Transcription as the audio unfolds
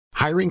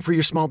Hiring for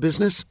your small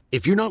business?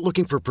 If you're not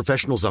looking for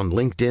professionals on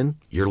LinkedIn,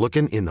 you're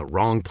looking in the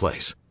wrong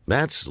place.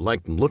 That's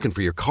like looking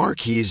for your car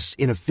keys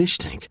in a fish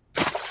tank.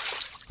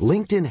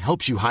 LinkedIn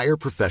helps you hire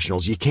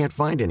professionals you can't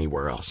find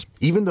anywhere else,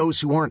 even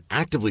those who aren't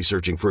actively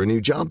searching for a new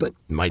job but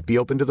might be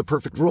open to the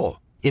perfect role.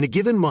 In a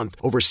given month,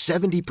 over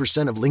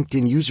 70% of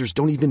LinkedIn users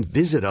don't even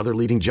visit other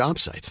leading job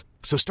sites.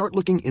 So start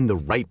looking in the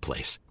right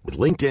place. With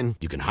LinkedIn,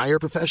 you can hire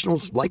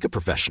professionals like a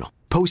professional.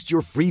 Post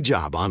your free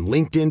job on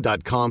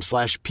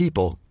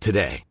linkedin.com/people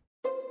today.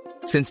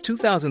 Since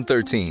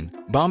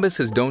 2013, Bombas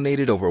has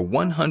donated over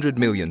 100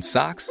 million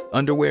socks,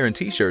 underwear, and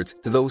T-shirts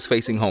to those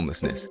facing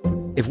homelessness.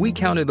 If we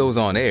counted those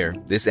on air,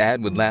 this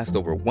ad would last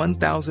over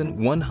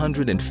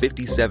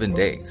 1,157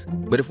 days.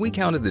 But if we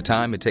counted the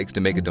time it takes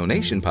to make a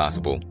donation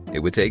possible, it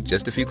would take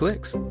just a few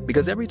clicks.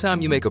 Because every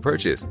time you make a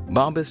purchase,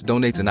 Bombas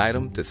donates an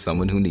item to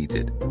someone who needs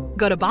it.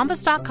 Go to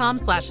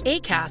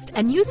bombas.com/ACAST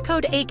and use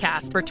code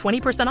ACAST for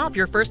 20% off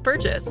your first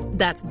purchase.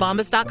 That's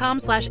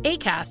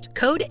bombas.com/ACAST,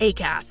 code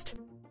ACAST.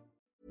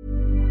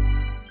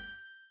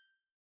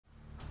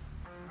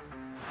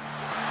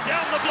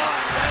 Down the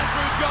blind,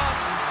 Andrew John.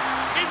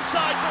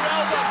 Inside for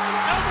Albert.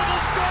 Albert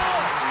will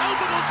score.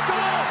 Albert will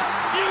score.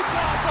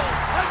 Newcastle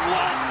have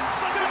won.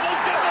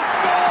 Fiddler's going to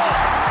score.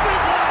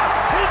 Fiddler,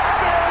 it's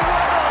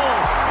farewell.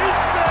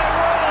 It's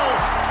farewell.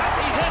 And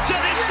he hits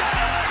it. He's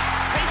done it.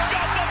 He's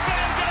got the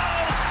field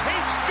goal.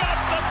 He's got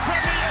the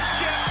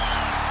premiership.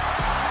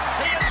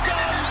 He has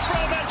gone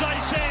from, as I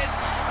said,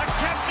 a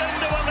captain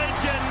to a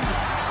legend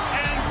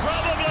and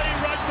probably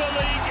rugby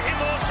league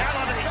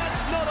immortality.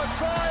 That's not a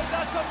try.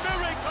 That's a miracle.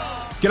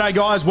 G'day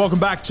guys, welcome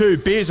back to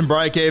Beers and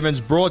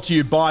Break-Evens, brought to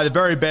you by the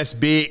very best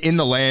beer in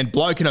the land,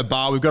 Bloke in a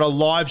Bar. We've got a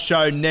live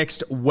show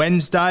next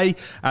Wednesday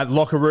at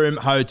Locker Room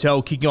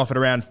Hotel, kicking off at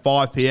around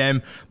 5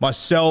 p.m.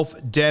 Myself,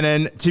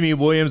 Denon, Timmy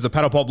Williams, the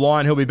Paddle Pop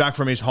Lion, he'll be back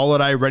from his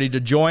holiday, ready to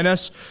join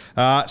us.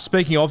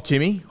 Speaking of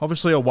Timmy,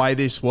 obviously away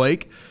this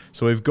week,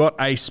 so we've got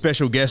a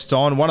special guest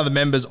on, one of the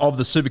members of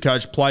the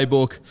Supercoach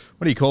Playbook.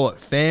 What do you call it?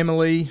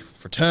 Family,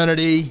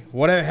 fraternity,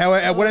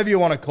 whatever you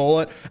want to call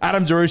it.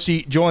 Adam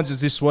Darusi joins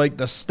us this week,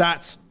 the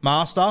Stats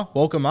Master.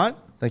 Welcome, mate.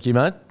 Thank you,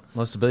 mate.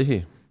 Nice to be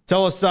here.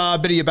 Tell us a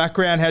bit of your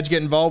background. How'd you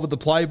get involved with the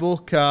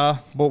Playbook?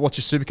 What's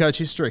your Supercoach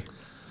history?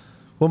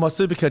 Well, my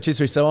Supercoach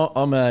history, so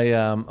I'm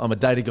a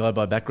data guy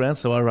by background,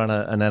 so I run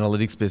an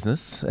analytics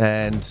business.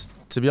 And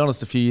to be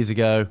honest, a few years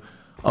ago,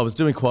 I was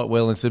doing quite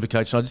well in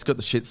Supercoach, and I just got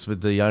the shits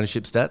with the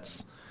ownership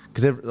stats.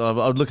 Because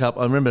I'd look up,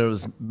 I remember it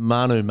was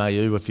Manu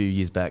Mayu a few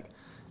years back,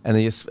 and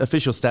the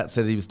official stats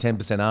said he was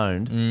 10%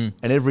 owned,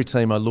 and every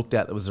team I looked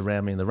at that was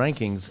around me in the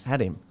rankings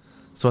had him.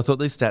 So I thought,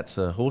 these stats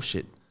are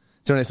horseshit.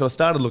 So anyway, I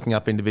started looking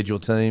up individual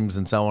teams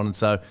and so on, and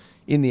so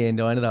in the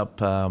end I ended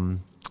up, I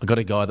got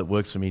a guy that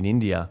works for me in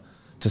India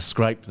to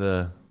scrape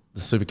the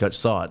Supercoach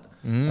site,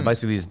 and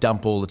basically just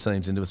dump all the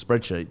teams into a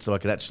spreadsheet so I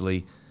could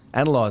actually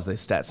analyse their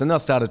stats. And then I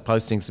started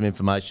posting some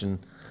information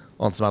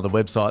on some other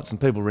websites, and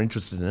people were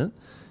interested in it.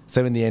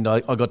 So in the end,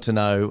 I got to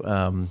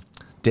know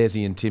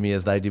Desi and Timmy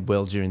as they did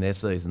well during their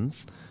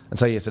seasons. And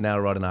so, so now I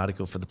write an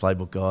article for the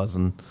Playbook guys,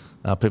 and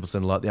people seem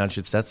to like the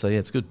ownership stats. So,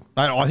 it's good.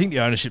 I think the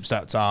ownership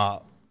stats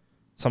are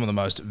some of the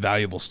most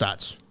valuable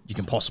stats you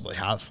can possibly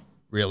have,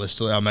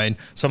 realistically. I mean,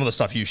 some of the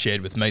stuff you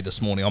shared with me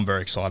this morning, I'm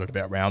very excited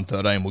about round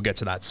 13. We'll get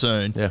to that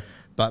soon. Yeah.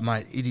 But,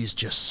 mate, it is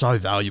just so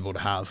valuable to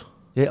have.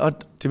 Yeah,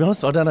 to be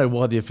honest, I don't know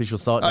why the official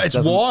site it's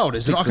wild,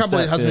 isn't it? I can't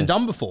believe it hasn't been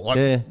done before.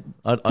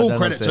 Full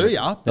credit to you.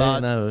 Yeah,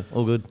 no,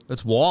 all good.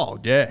 It's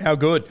wild, yeah. How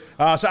good.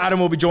 So Adam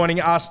will be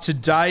joining us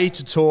today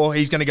to talk.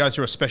 He's going to go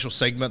through a special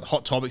segment. The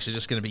hot topics are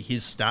just going to be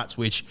his stats,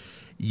 which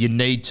you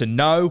need to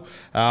know.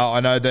 I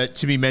know that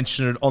Timmy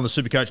mentioned it on the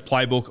Supercoach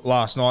Playbook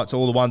last night, so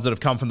all the ones that have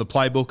come from the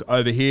Playbook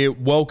over here,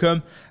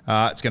 welcome.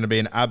 It's going to be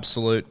an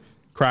absolute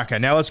cracker.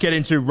 Now let's get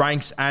into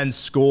ranks and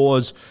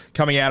scores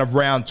coming out of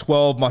round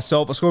 12.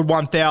 Myself, I scored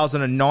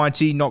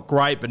 1,090. Not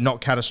great, but not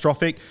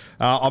catastrophic.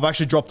 I've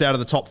actually dropped out of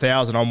the top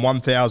 1,000 on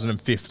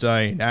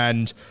 1,015.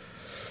 And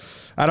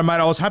Adam, mate,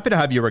 I was happy to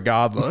have you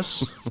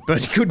regardless,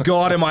 but good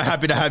God, am I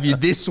happy to have you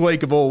this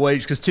week of all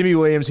weeks, because Timmy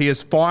Williams, he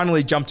has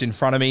finally jumped in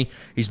front of me.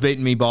 He's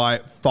beaten me by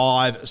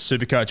 5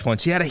 Supercoach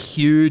points. He had a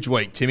huge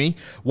week, Timmy.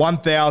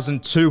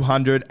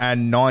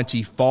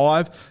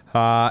 1,295.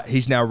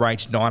 He's now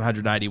ranked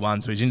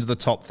 981, so he's into the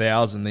top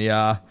 1,000.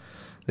 The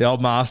old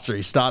master,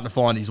 he's starting to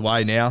find his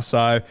way now. So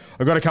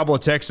I've got a couple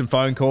of texts and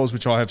phone calls,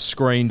 which I have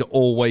screened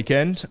all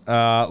weekend.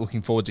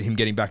 Looking forward to him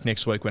getting back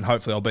next week when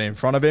hopefully I'll be in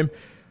front of him.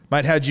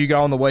 Mate, how'd you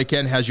go on the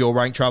weekend? How's your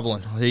rank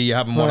travelling? Are you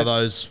having one of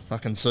those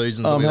fucking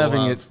seasons? I'm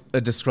having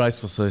a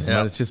disgraceful season,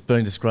 mate. It's just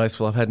been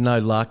disgraceful. I've had no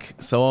luck.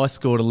 So I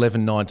scored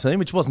 11.19,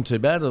 which wasn't too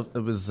bad. It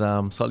was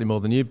slightly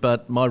more than you,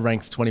 but my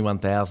rank's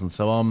 21,000.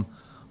 So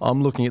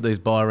I'm looking at these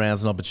buy rounds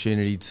as an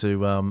opportunity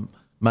to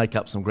make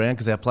up some ground,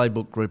 because our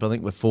Playbook group, I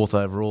think we're 4th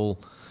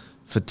overall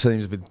for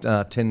teams with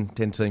 10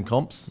 team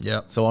comps.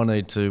 Yeah. So I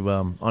need to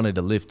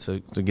lift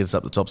to get us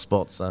up the top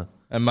spot. So.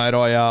 And, mate,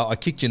 I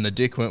kicked you in the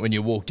dick when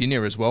you walked in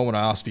here as well when I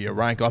asked for your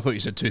rank. I thought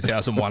you said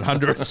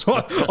 2,100. So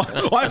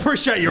I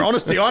appreciate your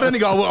honesty. I don't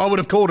think I would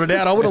have called it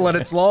out. I would have let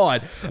it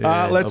slide.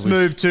 Let's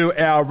move to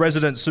our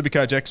resident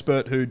Supercoach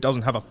expert who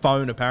doesn't have a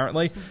phone,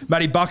 apparently.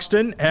 Matty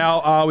Buxton,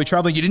 how are we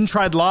travelling? You didn't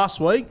trade last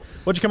week.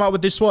 What'd you come up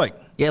with this week?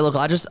 Yeah, look,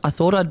 I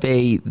thought I'd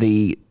be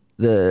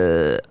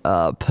the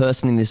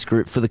person in this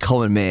group for the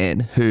common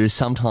man who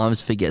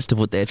sometimes forgets to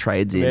put their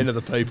trades in. Man of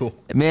the people.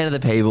 Man of the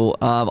people.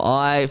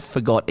 I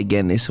forgot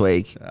again this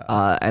week,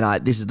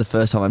 and this is the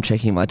first time I'm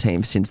checking my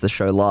team since the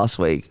show last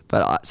week.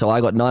 So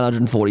I got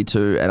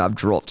 942, and I've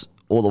dropped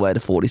all the way to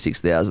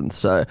 46,000.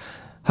 So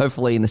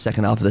hopefully in the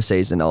second half of the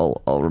season,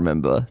 I'll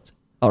remember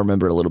it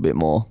a little bit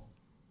more.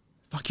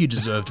 Fuck, you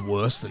deserved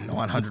worse than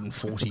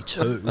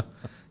 942.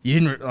 You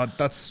didn't.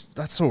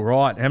 That's all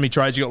right. How many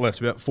trades you got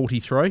left? About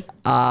 43?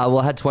 Well,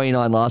 I had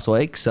 29 last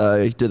week,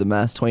 so do the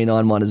maths.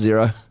 29 minus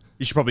 0.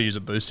 You should probably use a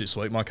boost this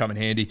week. Might come in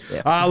handy.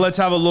 Yeah. Let's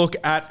have a look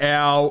at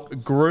our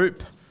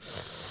group.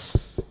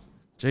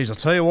 Jeez, I'll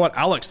tell you what,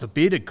 Alex, the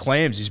bearded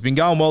clams, he's been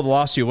going well the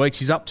last few weeks.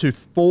 He's up to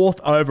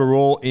 4th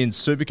overall in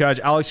Supercoach.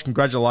 Alex,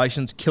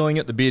 congratulations, killing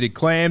it, the bearded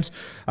clams.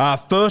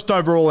 1st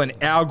overall in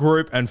our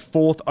group and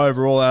 4th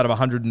overall out of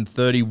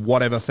 130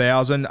 whatever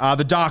thousand.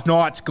 The Dark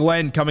Knights,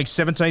 Glenn, coming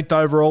 17th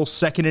overall,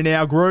 2nd in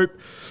our group.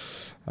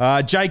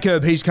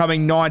 Jacob, he's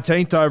coming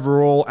 19th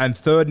overall and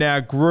 3rd in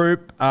our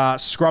group.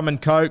 Scrum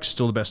and Coke,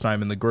 still the best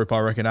name in the group,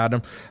 I reckon,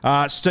 Adam.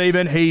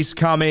 Stephen, he's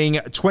coming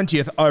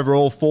 20th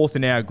overall, 4th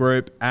in our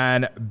group.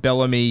 And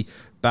Bellamy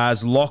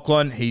Baz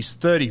Lachlan, he's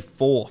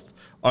 34th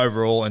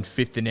overall and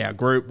 5th in our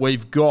group.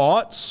 We've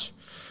got...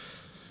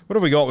 What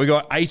have we got? We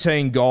got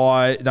 16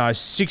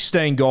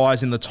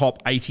 guys in the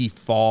top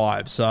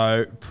 85.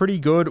 So pretty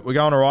good. We're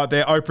going all right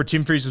there. Oprah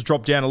Timfries has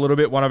dropped down a little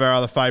bit, one of our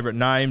other favourite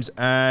names.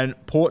 And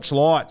Porch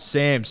Light,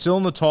 Sam, still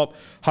in the top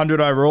 100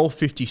 overall,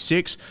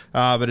 56,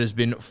 but has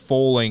been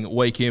falling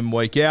week in,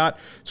 week out.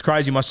 It's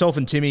crazy. Myself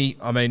and Timmy,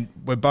 I mean,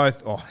 we're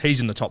both, he's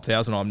in the top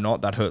 1,000, I'm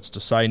not. That hurts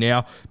to say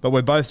now. But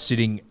we're both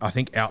sitting, I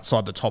think,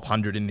 outside the top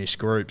 100 in this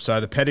group.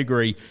 So the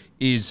pedigree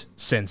is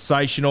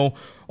sensational.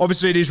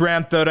 Obviously, it is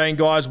round 13,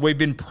 guys. We've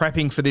been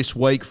prepping for this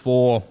week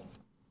for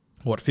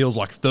what feels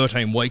like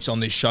 13 weeks on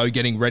this show,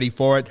 getting ready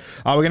for it.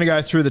 We're going to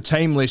go through the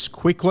team list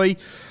quickly.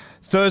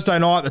 Thursday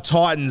night, the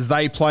Titans,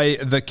 they play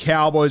the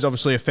Cowboys.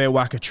 Obviously, a fair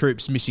whack of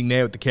troops missing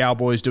there with the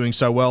Cowboys doing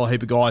so well. A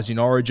heap of guys in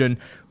Origin.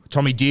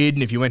 Tommy did,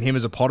 and if you went him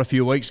as a pot a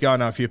few weeks ago, I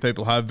know a few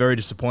people have, very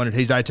disappointed.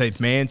 He's 18th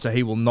man, so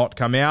he will not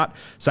come out.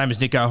 Same as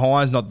Nico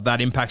Hines, not that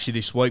that impacts you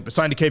this week, but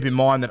something to keep in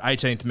mind that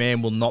 18th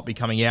man will not be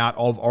coming out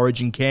of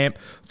Origin camp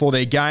for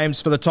their games.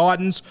 For the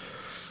Titans,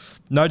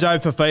 no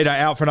Dave Fafita,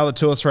 out for another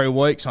 2 or 3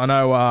 weeks. I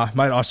know,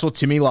 mate, I saw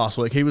Timmy last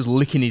week. He was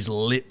licking his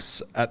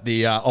lips at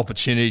the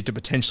opportunity to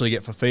potentially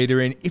get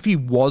Fafita in. If he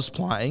was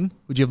playing,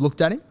 would you have looked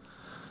at him?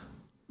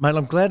 Mate,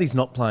 I'm glad he's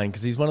not playing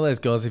because he's one of those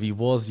guys, if he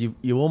was,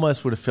 you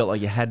almost would have felt like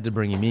you had to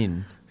bring him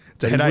in.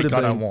 It's a headache I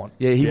don't want.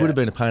 Yeah, he would have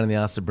been a pain in the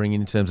ass to bring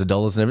in terms of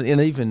dollars and everything,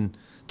 and even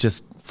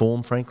just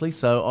form, frankly.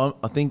 So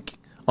I think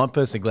I'm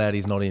personally glad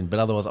he's not in, but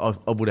otherwise I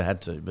would have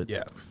had to. But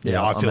yeah,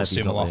 I feel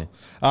similar.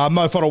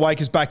 Mo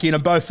Fodawaker's back in,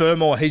 and Beau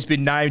Fermor, he's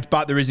been named,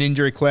 but there is an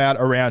injury cloud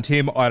around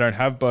him. I don't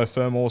have Beau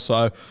Fermor,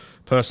 so...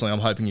 Personally, I'm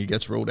hoping he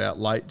gets ruled out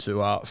late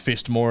to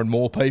fist more and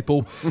more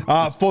people.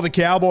 For the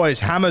Cowboys,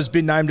 Hammer's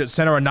been named at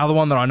centre. Another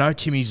one that I know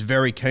Timmy's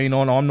very keen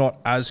on. I'm not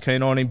as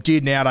keen on him.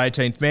 Did now at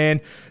 18th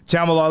man.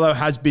 Taumalolo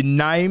has been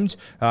named.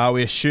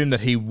 We assume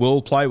that he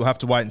will play. We'll have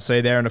to wait and see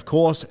there. And, of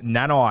course,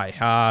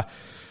 Nanai.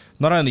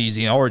 Not only is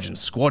he in the Origin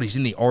squad, he's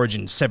in the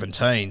Origin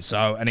 17.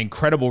 So an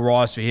incredible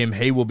rise for him.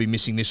 He will be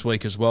missing this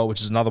week as well,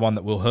 which is another one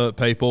that will hurt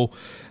people.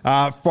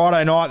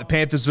 Friday night, the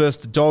Panthers versus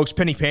the Dogs.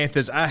 Penny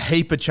Panthers, a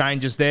heap of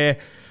changes there.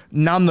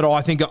 None that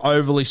I think are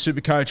overly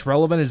Supercoach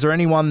relevant. Is there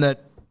anyone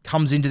that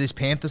comes into this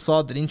Panther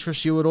side that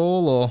interests you at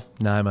all? Or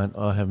no, mate,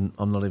 I haven't.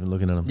 I'm not even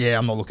looking at them. Yeah,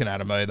 I'm not looking at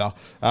them either.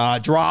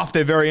 Draft,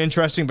 they're very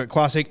interesting, but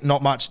classic,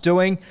 not much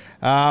doing.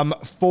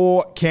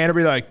 For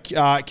Canterbury, though,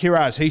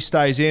 Kiraz, he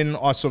stays in.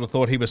 I sort of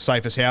thought he was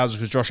safe as houses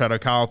because Josh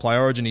Adokar will play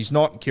Origin. He's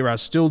not. Kiraz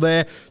still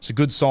there. So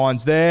good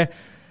signs there.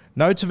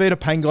 No Tavita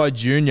Pangai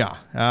Jr.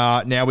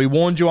 Now, we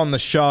warned you on the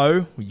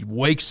show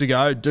weeks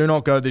ago, do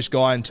not go this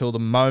guy until the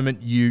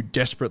moment you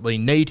desperately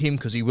need him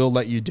because he will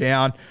let you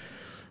down.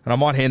 And I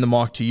might hand the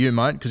mic to you,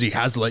 mate, because he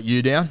has let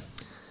you down.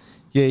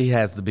 Yeah, he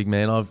has, the big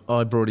man.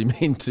 I brought him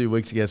in 2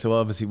 weeks ago, so I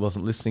obviously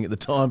wasn't listening at the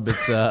time.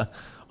 But,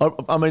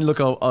 I mean,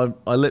 look,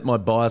 I let my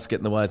bias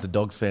get in the way as a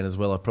Dogs fan as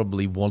well. I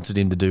probably wanted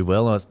him to do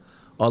well.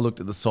 I looked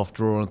at the soft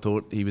draw and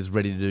thought he was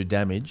ready to do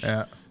damage.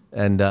 Yeah.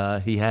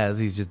 And he has.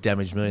 He's just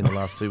damaged me in the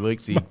last 2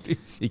 weeks.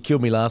 He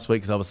killed me last week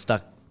because I was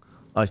stuck.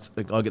 I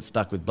get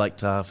stuck with Blake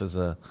Taff as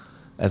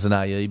an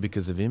AE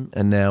because of him,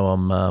 and now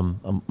I'm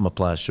a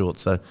player short.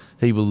 So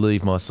he will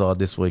leave my side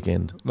this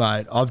weekend.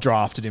 Mate, I've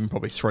drafted him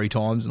probably 3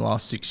 times in the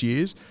last 6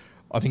 years.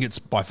 I think it's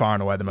by far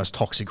and away the most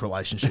toxic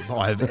relationship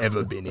I have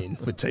ever been in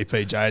with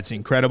TPJ. It's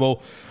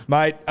incredible.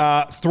 Mate,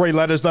 3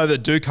 letters, though, that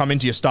do come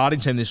into your starting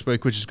team this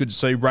week, which is good to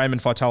see.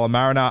 Raymond Faitala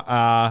Mariner,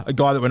 a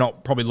guy that we're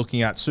not probably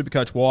looking at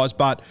Supercoach-wise,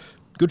 but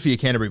good for your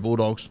Canterbury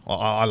Bulldogs.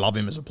 I love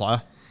him as a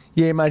player.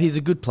 Yeah, mate, he's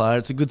a good player.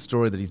 It's a good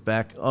story that he's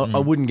back. I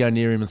wouldn't go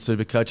near him in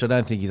Supercoach. I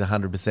don't think he's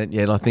 100%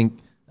 yet. I think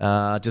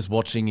just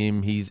watching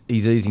him, he's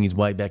easing his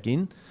way back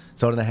in.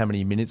 So I don't know how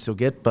many minutes he'll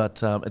get,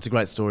 but it's a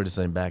great story to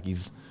see him back.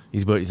 He's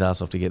worked his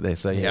ass off to get there.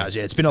 So yeah,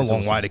 it's been a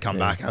long way to come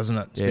back, hasn't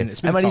it?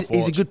 It's been a tough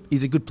watch.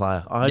 He's a good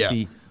player.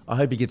 I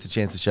hope he gets a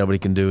chance to show what he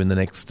can do in the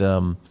next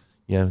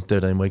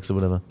 13 weeks or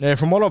whatever. Yeah,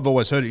 from what I've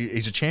always heard,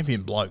 he's a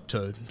champion bloke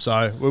too.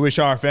 So we wish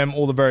RFM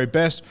all the very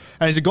best.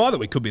 And he's a guy that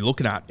we could be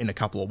looking at in a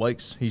couple of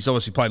weeks. He's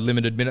obviously played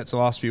limited minutes the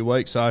last few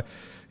weeks. So,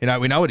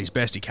 we know at his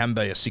best he can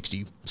be a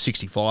 60,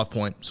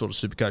 65-point sort of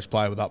Supercoach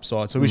player with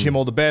upside. So wish him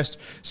all the best.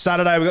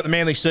 Saturday, we've got the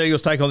Manly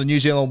Seagulls take on the New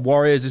Zealand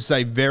Warriors. This is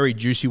a very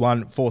juicy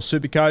one for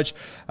Supercoach.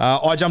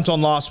 I jumped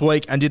on last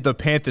week and did the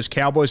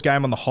Panthers-Cowboys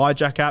game on the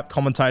Hijack app,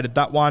 commentated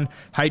that one,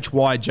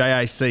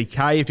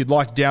 HYJACK. If you'd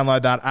like to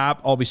download that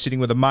app, I'll be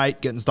sitting with a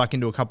mate, getting stuck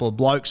into a couple of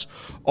blokes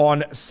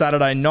on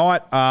Saturday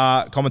night,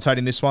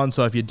 commentating this one.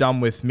 So if you're done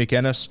with Mick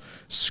Ennis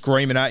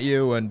screaming at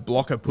you and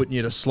Blocker putting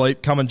you to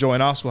sleep, come and join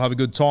us. We'll have a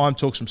good time,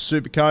 talk some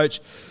Supercoach.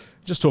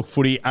 Just talk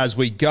footy as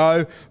we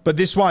go. But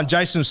this one,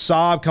 Jason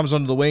Saab comes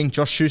onto the wing,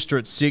 Josh Schuster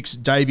at 6,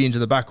 Davey into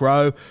the back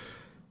row.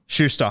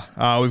 Schuster,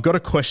 we've got a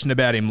question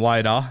about him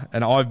later,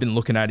 and I've been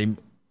looking at him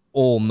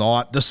all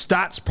night. The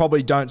stats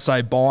probably don't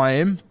say buy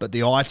him, but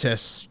the eye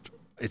test,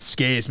 it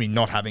scares me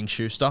not having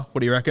Schuster.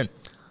 What do you reckon?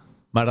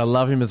 Mate, I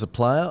love him as a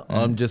player.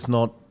 I'm just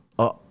not...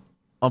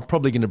 I'm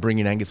probably going to bring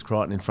in Angus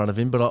Crichton in front of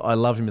him, but I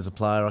love him as a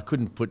player. I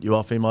couldn't put you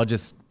off him. I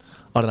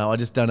don't know. I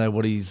just don't know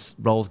what his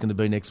role's going to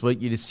be next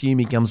week. You'd assume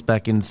he comes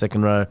back in the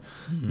second row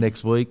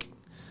next week.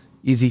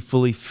 Is he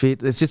fully fit?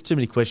 There's just too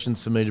many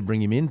questions for me to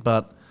bring him in.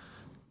 But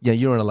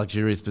you're in a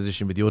luxurious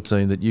position with your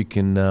team that you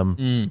can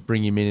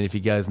bring him in, and if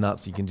he goes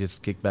nuts, you can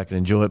just kick back and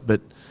enjoy it.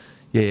 But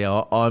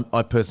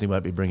I personally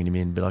won't be bringing him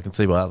in, but I can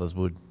see why others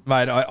would.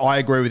 Mate, I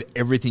agree with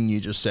everything you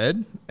just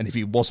said. And if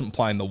he wasn't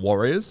playing the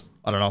Warriors,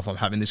 I don't know if I'm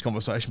having this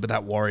conversation, but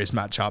that Warriors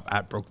matchup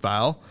at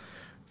Brookvale,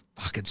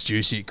 fuck, it's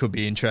juicy. It could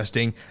be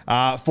interesting.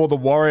 For the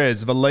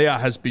Warriors, Valia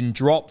has been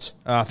dropped.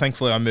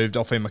 Thankfully, I moved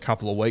off him a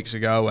couple of weeks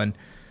ago. And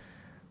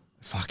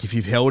fuck, if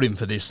you've held him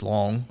for this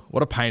long,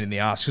 what a pain in the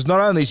ass. Because not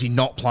only is he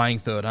not playing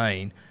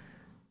 13,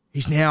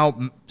 he's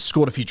now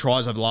scored a few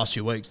tries over the last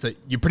few weeks that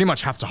you pretty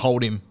much have to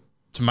hold him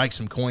to make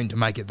some coin, to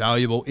make it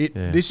valuable.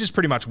 This is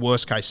pretty much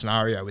worst case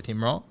scenario with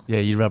him, right? Yeah,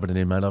 you're rubbing it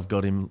in, mate. I've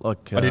got him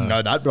like... I didn't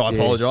know that, but I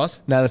apologise.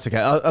 No, that's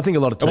okay. I think a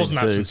lot of teams it wasn't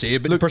that sincere,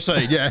 but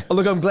proceed, yeah.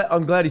 Look, I'm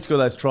glad he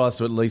scored those tries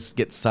to at least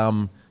get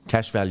some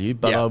cash value,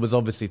 but I was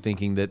obviously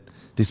thinking that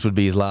this would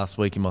be his last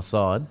week in my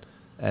side,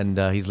 and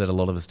he's let a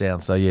lot of us down.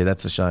 So, yeah,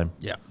 that's a shame.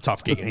 Yeah,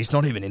 tough gig. And he's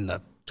not even in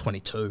the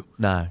 22.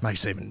 No.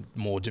 Makes it even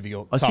more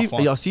difficult. I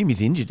assume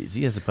he's injured, is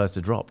he, as opposed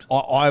to dropped?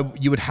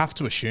 You would have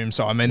to assume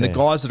so. I mean, the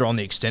guys that are on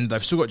the extended,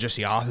 they've still got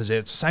Jesse Arthurs there.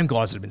 It's the same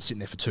guys that have been sitting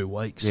there for 2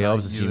 weeks. Yeah, so I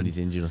was assuming he's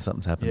injured or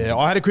something's happened. Yeah,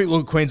 I had a quick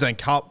look at Queensland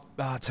Cup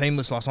team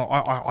list last night.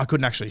 I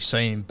couldn't actually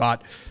see him,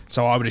 but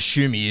so I would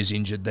assume he is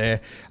injured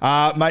there.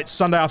 Mate,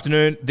 Sunday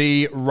afternoon,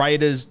 the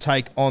Raiders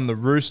take on the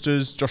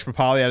Roosters. Josh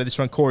Papali out of this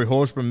one. Corey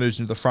Horsburgh moves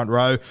into the front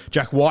row.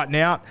 Jack Whiten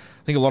out.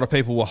 I think a lot of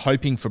people were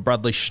hoping for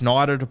Bradley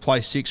Schneider to play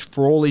 6.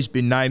 Frawley's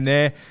been named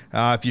there.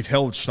 If you've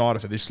held Schneider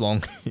for this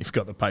long, you've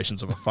got the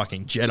patience of a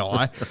fucking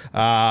Jedi.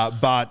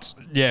 But,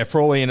 yeah,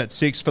 Frawley in at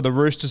 6. For the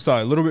Roosters,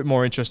 though, a little bit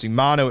more interesting.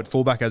 Manu at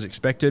fullback as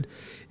expected.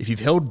 If you've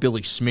held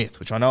Billy Smith,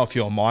 which I know a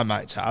few of my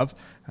mates have,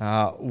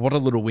 what a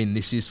little win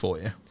this is for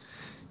you.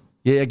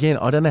 Yeah, again,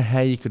 I don't know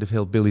how you could have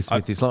held Billy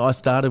Smith this long. I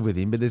started with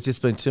him, but there's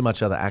just been too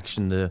much other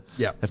action to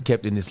have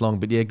kept him this long.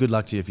 But, yeah, good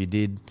luck to you if you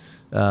did.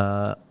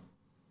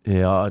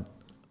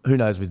 Who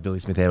knows with Billy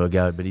Smith how he'll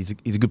go, but he's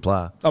a good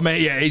player. I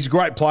mean, yeah, he's a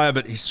great player,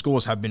 but his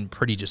scores have been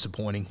pretty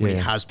disappointing when he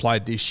has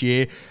played this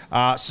year.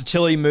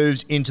 Satilli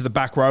moves into the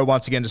back row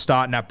once again to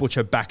start. Nat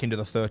Butcher back into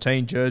the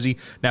 13 jersey.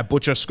 Nat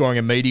Butcher scoring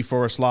a meaty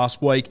for us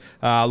last week.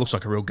 Looks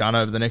like a real gun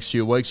over the next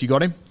few weeks. You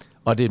got him?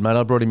 I did, mate.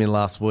 I brought him in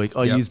last week.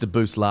 I used a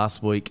boost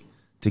last week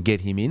to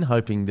get him in,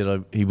 hoping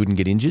that he wouldn't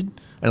get injured.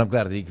 And I'm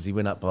glad I did because he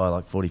went up by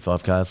like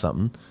 45k or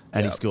something,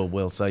 and he scored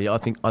well. So, yeah, I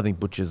think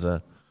Butcher's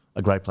a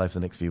great play for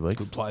the next few weeks.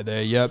 Good play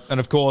there, yep. And,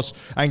 of course,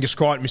 Angus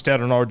Crichton missed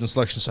out on Origin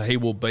selection, so he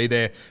will be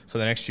there for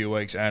the next few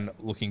weeks and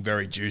looking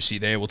very juicy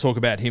there. We'll talk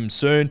about him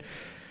soon.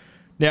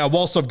 Now,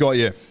 whilst I've got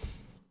you,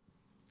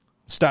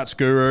 Stats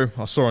Guru,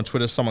 I saw on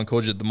Twitter someone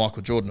called you the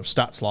Michael Jordan of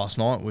stats last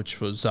night, which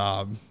was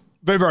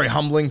very, very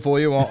humbling for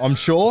you, I'm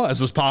sure,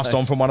 as was passed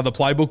on from one of the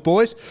playbook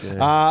boys.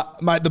 Yeah.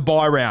 Mate, the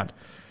bye round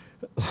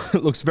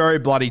looks very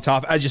bloody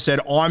tough. As you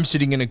said, I'm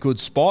sitting in a good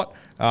spot.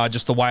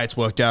 Just the way it's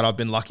worked out, I've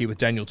been lucky with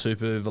Daniel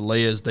Tupou,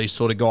 Valias, these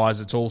sort of guys.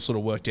 It's all sort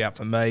of worked out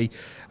for me.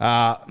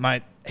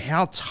 Mate,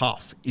 how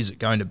tough is it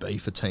going to be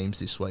for teams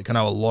this week? I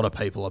know a lot of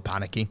people are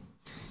panicking.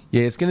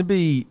 Yeah,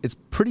 it's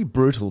pretty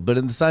brutal, but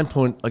at the same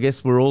point, I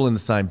guess we're all in the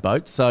same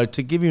boat. So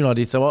to give you an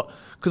idea,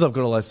 because I've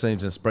got all those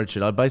teams in a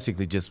spreadsheet, I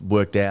basically just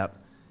worked out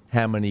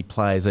how many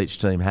players each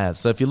team has.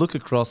 So if you look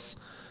across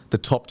the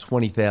top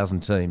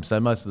 20,000 teams, so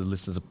most of the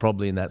listeners are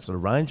probably in that sort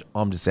of range.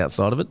 I'm just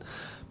outside of it.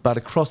 But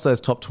across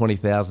those top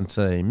 20,000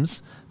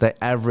 teams, they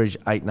average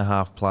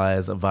 8.5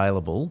 players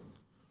available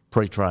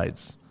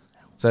pre-trades.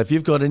 So if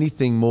you've got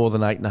anything more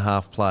than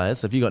 8.5 players,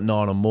 so if you've got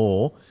 9 or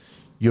more,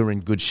 you're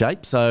in good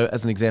shape. So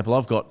as an example,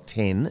 I've got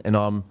 10 and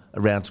I'm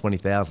around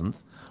 20,000th.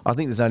 I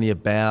think there's only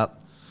about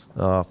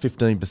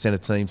 15%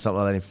 of teams, something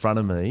like that, in front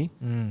of me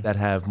that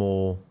have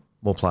more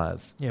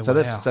players. Yeah, so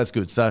wow. that's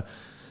good. So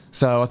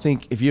I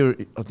think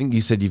I think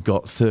you said you've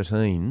got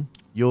 13.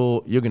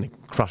 You're going to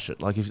crush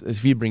it. Like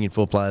if you bring in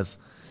 4 players,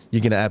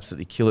 you're going to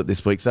absolutely kill it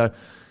this week. So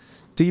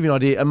to give you an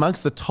idea,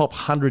 amongst the top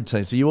 100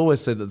 teams, so you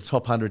always said that the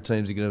top 100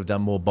 teams are going to have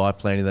done more buy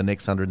planning than the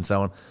next 100 and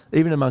so on.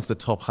 Even amongst the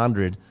top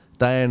 100,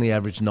 they only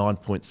average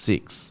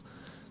 9.6.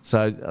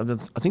 So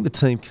I think the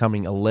team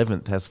coming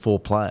 11th has 4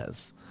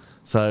 players.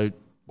 So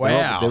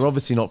wow. they're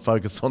obviously not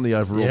focused on the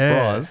overall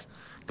prize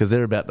because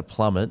they're about to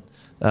plummet.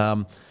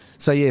 So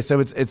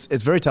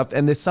it's very tough.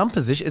 And there's some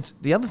positions.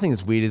 The other thing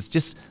that's weird is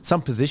just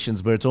some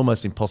positions where it's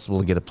almost impossible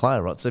to get a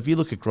player, right? So if you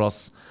look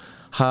across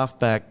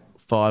halfback,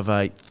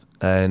 5'8",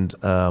 and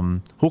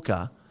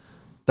hooker,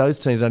 those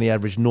teams only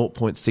average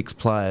 0.6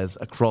 players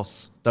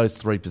across those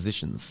 3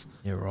 positions.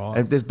 You're right.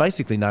 And there's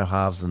basically no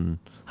halves and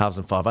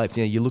 5'8".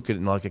 You know, you look at it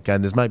and like, okay,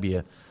 there's maybe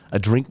a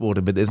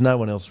Drinkwater, but there's no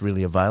one else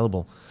really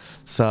available.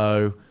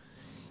 So,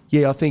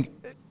 yeah, I think,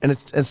 and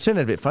it's turned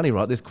out a bit funny,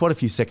 right? There's quite a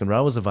few second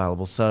rowers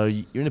available, so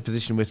you're in a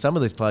position where some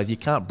of these players, you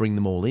can't bring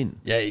them all in.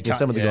 Yeah, you can't.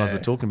 Some of the guys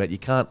we're talking about, you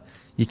can't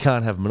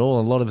have them at all.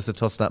 And a lot of us are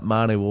tossing up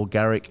Manu or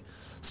Garrick.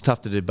 It's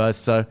tough to do both.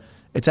 So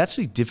it's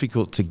actually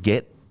difficult to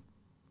get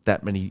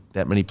that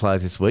many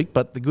players this week.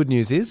 But the good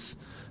news is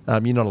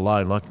you're not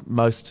alone. Like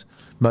most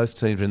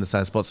teams are in the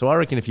same spot. So I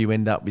reckon if you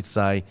end up with,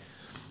 say,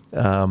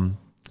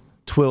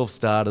 12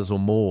 starters or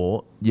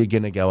more, you're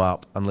going to go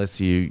up unless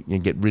you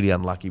get really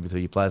unlucky with who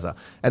your players are.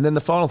 And then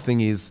the final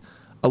thing is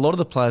a lot of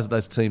the players that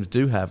those teams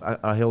do have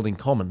are held in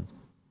common.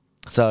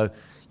 So,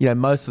 you know,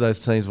 most of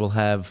those teams will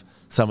have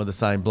some of the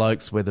same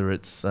blokes, whether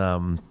it's,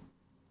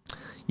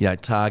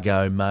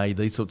 Targo, May,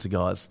 these sorts of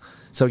guys.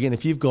 So, again,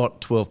 if you've got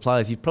 12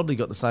 players, you've probably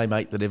got the same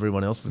 8 that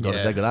everyone else has got.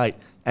 If they've got 8,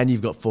 and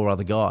you've got 4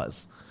 other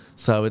guys.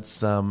 So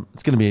it's going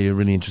to be a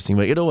really interesting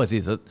week. It always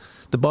is.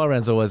 The buy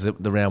round's always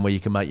the round where you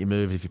can make your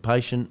move if you're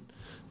patient.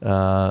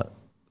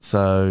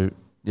 So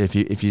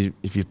if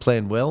you've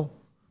planned well,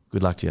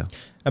 good luck to you.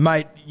 And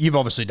mate, you've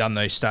obviously done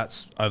these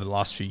stats over the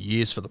last few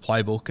years for the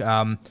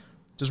playbook.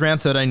 Does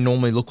round 13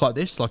 normally look like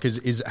this? Like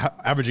is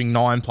averaging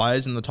 9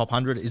 players in the top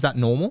 100? Is that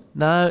normal?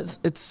 No,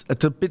 it's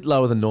a bit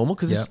lower than normal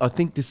because I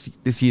think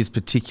this year's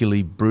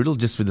particularly brutal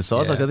just with the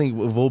size. Yeah. Like I think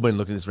we've all been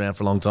looking at this round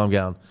for a long time,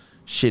 going,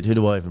 shit, who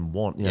do I even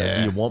want? Do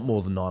you want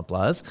more than 9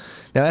 players?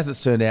 Now, as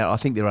it's turned out, I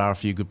think there are a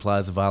few good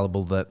players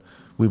available that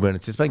we weren't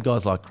anticipating.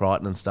 Guys like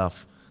Crichton and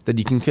stuff that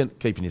you can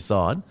keep in your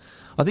side.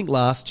 I think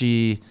last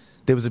year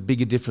there was a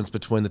bigger difference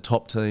between the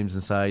top teams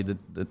and say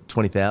the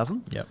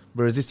 20,000. Yep.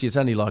 Whereas this year it's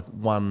only like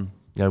one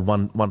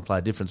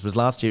player difference. Whereas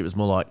last year it was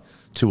more like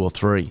 2 or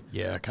 3.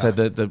 Yeah. Okay. So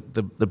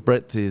the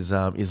breadth is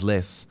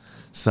less.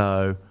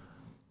 So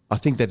I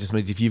think that just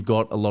means if you've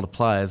got a lot of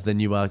players, then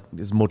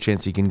there's more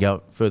chance you can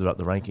go further up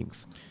the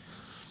rankings.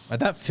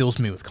 That fills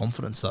me with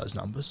confidence, those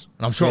numbers.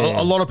 And I'm sure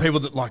a lot of people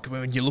that, like,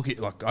 when you look at,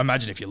 like, I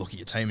imagine if you look at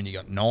your team and you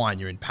got 9,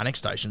 you're in panic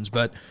stations,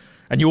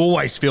 and you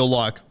always feel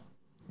like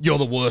you're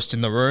the worst in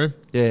the room.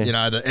 Yeah. You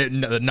know,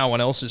 that no one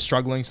else is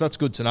struggling. So that's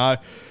good to know.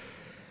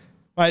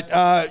 Mate,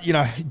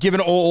 given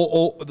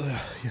all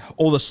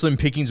the slim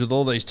pickings with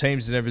all these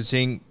teams and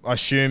everything, I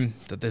assume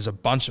that there's a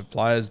bunch of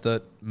players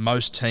that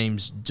most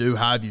teams do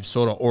have. You've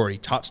sort of already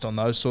touched on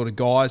those sort of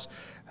guys.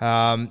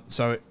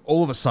 So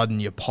all of a sudden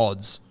your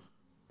pods,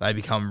 they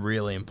become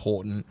really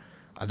important.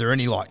 Are there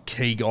any like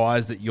key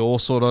guys that you're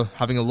sort of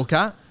having a look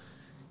at?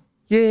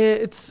 Yeah,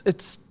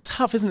 it's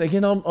tough, isn't it?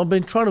 Again, I've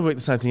been trying to work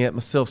the same thing out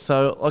myself.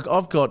 So, like,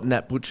 I've got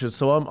Nat Butcher,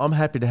 so I'm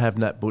happy to have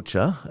Nat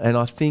Butcher, and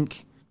I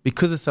think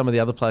because of some of the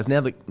other players,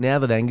 now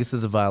that Angus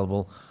is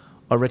available,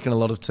 I reckon a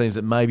lot of teams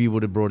that maybe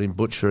would have brought in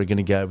Butcher are going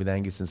to go with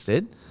Angus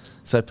instead.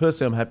 So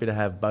personally, I'm happy to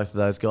have both of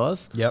those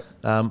guys. Yep.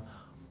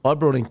 I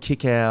brought in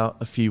Kickow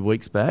a few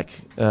weeks back.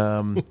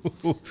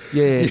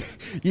 Yeah.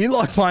 You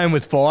like playing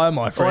with fire,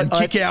 my friend.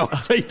 Kickow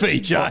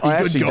TPJ. I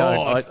Good actually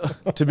God.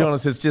 don't. To be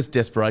honest, it's just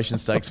desperation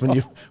stakes.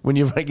 When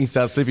your ranking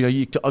starts slipping,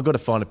 I've got to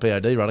find a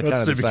POD, right? I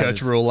That's can't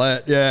Supercoach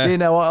roulette, yeah. Yeah,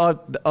 no,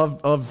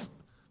 I've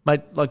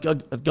mate, like a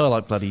guy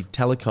like bloody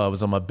Talakai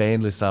was on my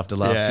ban list after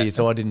last year,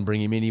 so I didn't bring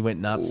him in. He went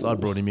nuts. I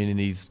brought him in, and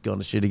he's gone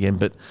to shit again.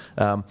 But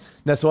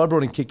no, so I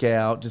brought in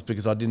Kickow just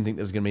because I didn't think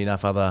there was going to be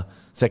enough other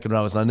second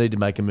rowers, and I need to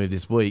make a move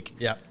this week.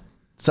 Yeah.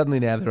 Suddenly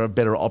now there are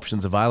better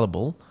options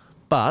available,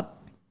 but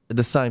at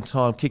the same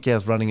time,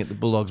 Kickow's running at the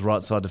Bulldogs'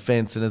 right side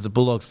defence, and as a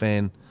Bulldogs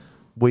fan,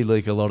 we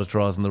leak a lot of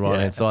tries on the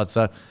right-hand side.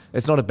 So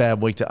it's not a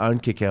bad week to own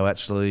Kickow,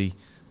 actually,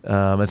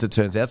 as it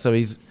turns out. So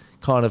he's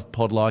kind of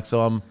pod-like,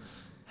 so I'm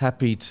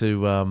happy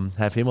to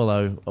have him,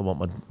 although I want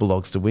my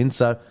Bulldogs to win.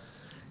 So,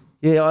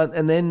 yeah,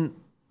 and then,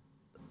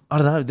 I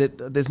don't know,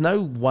 there's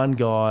no one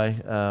guy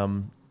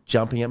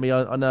jumping at me.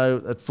 I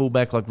know at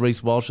fullback like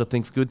Reece Walsh I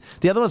think's good.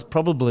 The other one's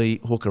probably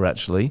hooker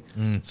actually.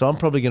 So I'm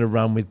probably going to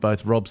run with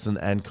both Robson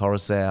and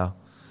Coruscant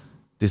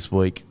this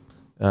week,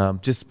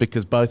 just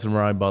because both of them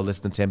are owned by less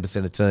than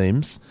 10% of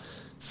teams.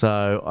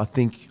 So I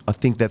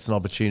think that's an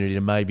opportunity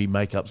to maybe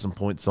make up some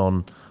points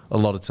on a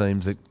lot of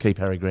teams that keep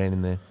Harry Grant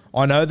in there.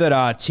 I know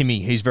that Timmy,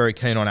 he's very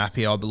keen on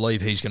Appy. I believe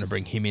he's going to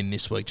bring him in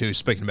this week too.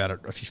 Speaking about it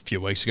a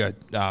few weeks ago,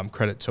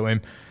 credit to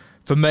him.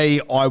 For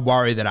me, I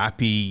worry that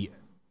Appy,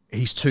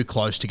 he's too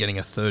close to getting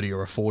a 30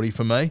 or a 40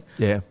 for me.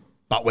 Yeah.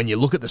 But when you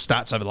look at the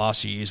stats over the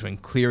last few years when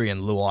Cleary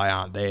and Luai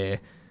aren't there,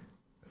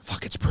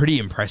 it's pretty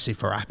impressive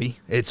for Appy.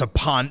 It's a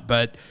punt,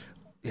 but,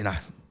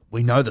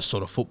 we know the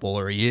sort of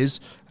footballer he is.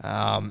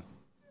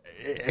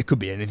 It could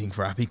be anything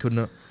for Appy, couldn't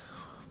it?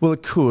 Well,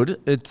 it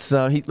could. It's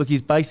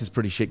his base is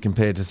pretty shit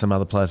compared to some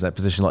other players in that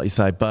position, like you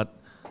say. But,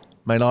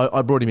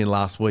 I brought him in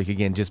last week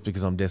again just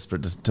because I'm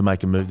desperate to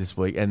make a move this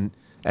week. And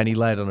he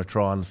laid on a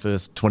try in the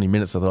first 20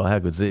 minutes. I thought, how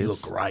good's this? He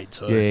looked great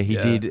too. Yeah, he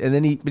did. And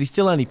then he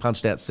still only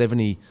punched out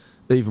 70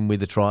 even with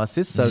the try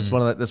assist. So it's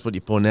one of that's what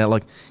you point out.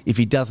 Like, if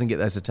he doesn't get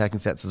those attacking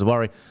stats, it's a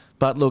worry.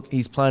 But look,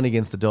 he's playing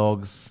against the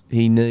Dogs.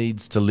 He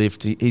needs to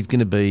lift. He's going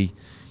to be,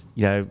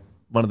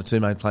 one of the two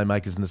main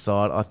playmakers in the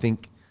side. I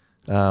think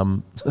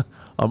I'm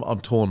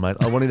torn, mate.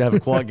 I want him to have a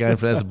quiet game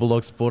as a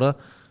Bulldog supporter,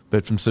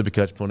 but from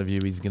Supercoach point of view,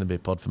 he's going to be a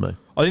pod for me.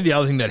 I think the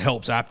other thing that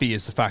helps Appy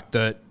is the fact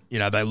that,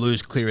 they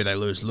lose Cleary, they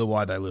lose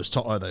Luai, they lose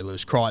Toto, they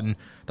lose Crichton.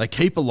 They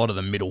keep a lot of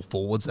the middle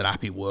forwards that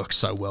Appy works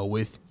so well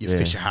with. Your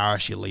Fisher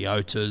Harris, your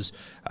Leotas,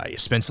 your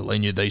Spencer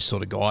Leniu, these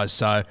sort of guys.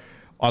 So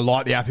I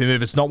like the Appy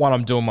move. It's not one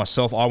I'm doing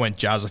myself. I went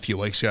Jazz a few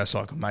weeks ago so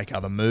I could make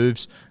other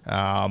moves.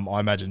 I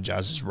imagine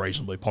Jazz is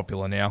reasonably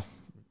popular now.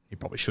 He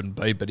probably shouldn't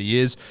be, but he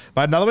is.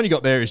 But another one you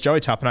got there is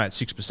Joey Tapine at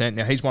 6%.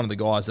 Now, he's one of the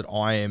guys that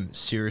I am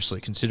seriously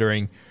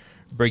considering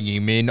bringing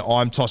him in.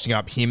 I'm tossing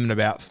up him and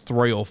about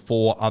 3 or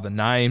 4 other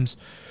names.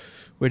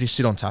 Where do you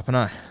sit on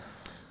Tapine?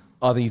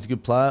 I think he's a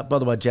good player. By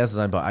the way, Jazz is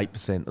owned by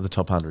 8% of the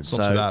top 100. It's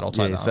not too bad, I'll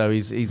take that. So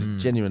he's a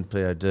genuine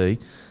POD.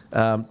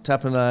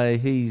 Tapine,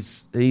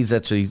 he's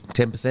actually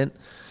 10%.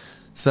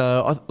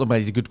 So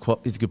he's a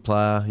good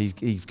player.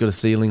 He's got a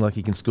ceiling, like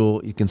he can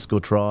score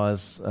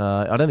tries.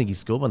 I don't think he's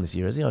scored one this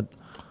year, has he?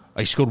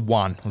 He scored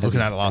one. I was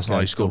looking at it last night.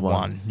 He scored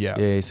one. Yeah.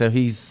 Yeah. So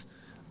he's.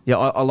 Yeah,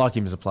 I like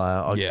him as a player.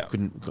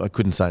 I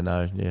couldn't say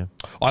no. Yeah.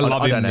 I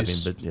love him.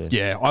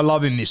 I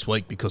love him this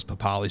week because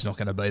Papali's not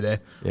going to be there.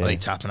 Yeah. I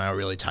think Tapine will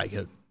really take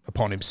it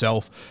upon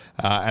himself.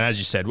 And as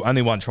you said,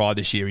 only one try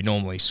this year. He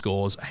normally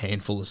scores a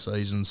handful of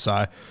seasons. So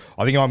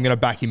I think I'm going to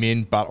back him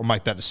in, but I'll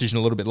make that decision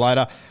a little bit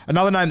later.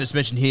 Another name that's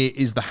mentioned here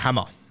is the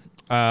Hammer.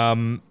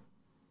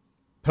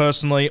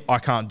 Personally, I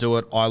can't do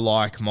it. I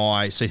like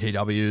my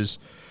CTWs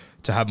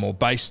to have more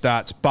base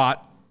stats,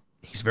 but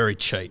he's very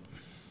cheap.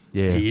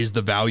 Yeah. He is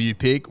the value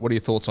pick. What are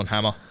your thoughts on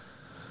Hammer?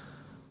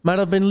 Mate,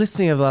 I've been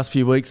listening over the last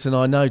few weeks, and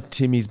I know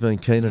Timmy's been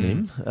keen on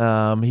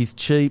him. He's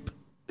cheap.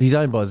 He's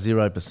owned by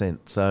 0%,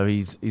 so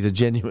he's a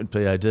genuine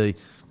POD.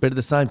 But at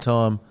the same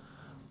time,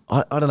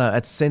 I don't know.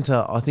 At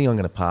centre, I think I'm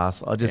going to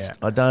pass. I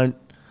don't.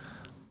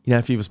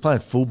 If he was playing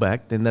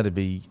fullback, then that'd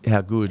be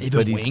how good.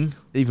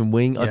 Even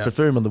wing. Yeah. I'd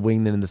prefer him on the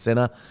wing than in the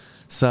centre.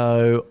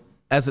 So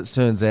as it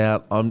turns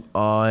out, I'm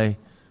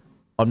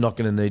not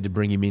going to need to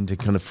bring him in to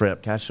kind of free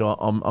up cash. So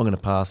I'm going to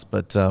pass.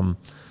 But I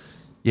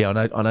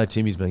know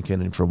Timmy's been keen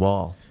on him for a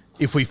while.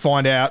 If we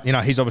find out,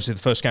 he's obviously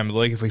the first game of the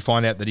league. If we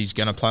find out that he's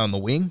going to play on the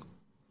wing,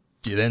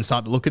 do you then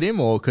start to look at him,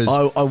 or because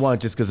I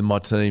won't just because of my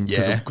team,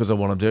 because I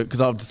want to do it,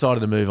 because I've decided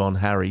to move on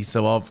Harry,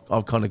 so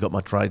I've kind of got my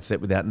trade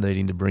set without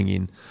needing to bring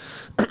in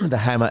the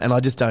Hammer, and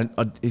I just don't.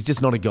 He's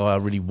just not a guy I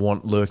really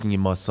want lurking in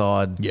my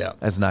side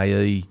as an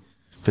AE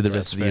for the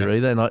rest of the year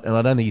either, and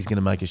I don't think he's going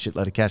to make a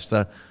shitload of cash.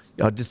 So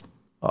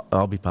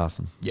I'll be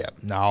passing. Yeah,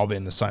 no, I'll be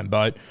in the same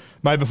boat.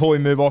 Mate, before we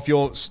move off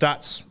your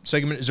stats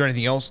segment, is there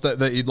anything else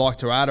that you'd like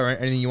to add, or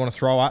anything you want to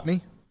throw at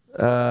me?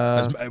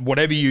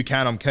 Whatever you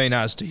can, I'm keen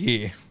as to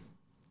hear.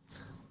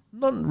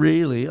 Not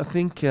really. I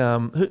think who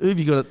have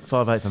you got at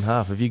 5/8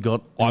 half? Have you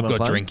got? I've got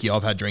Drinky.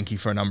 I've had Drinky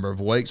for a number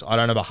of weeks. I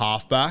don't have a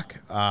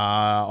halfback.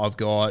 I've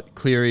got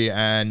Cleary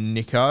and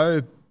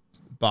Nico,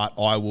 but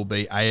I will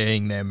be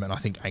AEing them, and I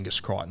think Angus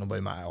Crichton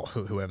will be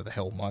whoever the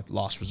hell my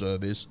last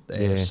reserve is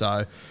there. Yeah.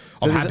 So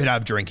I'm happy to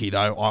have Drinky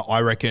though. I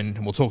reckon,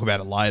 and we'll talk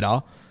about it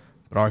later,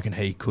 but I reckon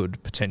he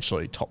could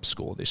potentially top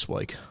score this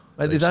week.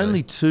 Mate, there's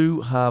only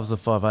 2 halves of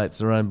 5/8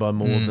 that are owned by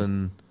more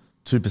than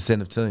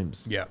 2% of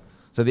teams. Yeah.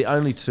 So the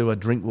only 2 are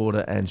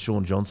Drinkwater and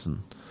Sean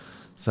Johnson.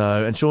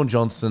 And Sean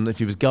Johnson, if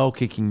he was goal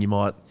kicking, you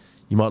might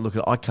look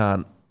at. I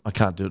can't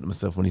do it to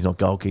myself when he's not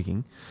goal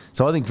kicking.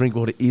 So I think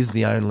Drinkwater is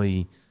the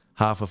only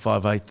half of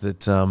 5/8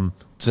 that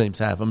teams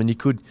have. I mean, you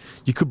could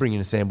bring in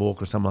a Sam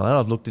Walker or something like that.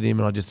 I've looked at him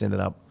and I just ended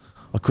up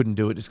I couldn't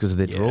do it just because of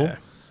their draw.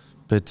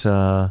 But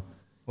the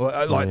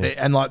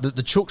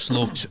Chooks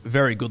looked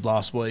very good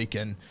last week,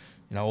 and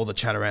all the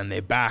chat around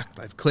their back,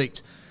 they've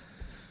clicked.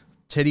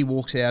 Teddy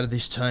walks out of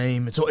this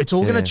team. It's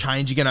all going to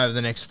change again over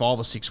the next 5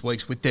 or 6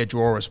 weeks with their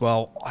draw as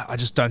well. I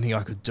just don't think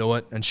I could do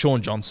it. And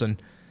Sean Johnson,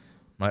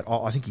 Mate,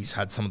 I think he's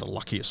had some of the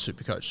luckiest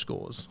Supercoach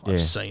scores Yeah,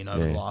 I've seen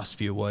over the last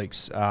few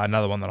weeks.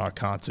 Another one that I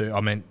can't do. I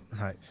mean,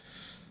 mate,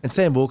 And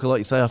Sam Walker, like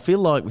you say, I feel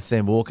like with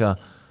Sam Walker,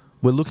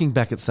 we're looking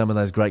back at some of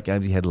those great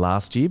games he had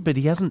last year, but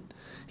he hasn't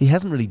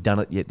really done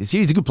it yet this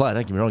year. He's a good player,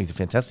 don't get me wrong, he's a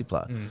fantastic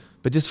player.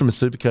 But just from a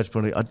Supercoach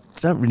point of view, I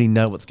don't really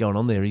know what's going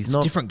on there. it's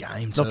not different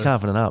games. Not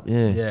carving it up,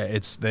 yeah. Yeah,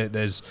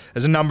 there's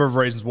a number of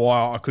reasons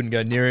why I couldn't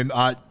go near him.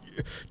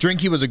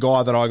 Drinky was a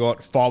guy that I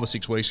got 5 or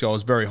 6 weeks ago. I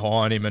was very high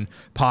on him, and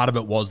part of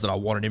it was that I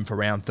wanted him for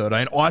round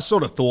 13. I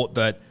sort of thought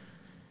that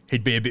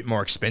he'd be a bit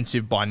more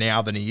expensive by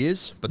now than he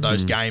is, but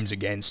those games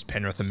against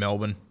Penrith and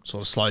Melbourne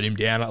sort of slowed him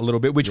down a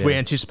little bit, which we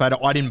anticipated.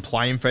 I didn't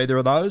play him for either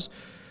of those.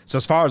 So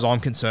as far as I'm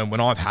concerned,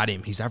 when I've had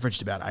him, he's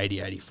averaged about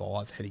 80,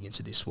 85 heading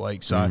into this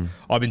week. So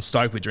I've been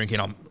stoked with Drinking.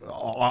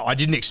 I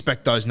didn't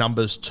expect those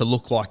numbers to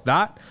look like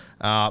that,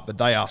 but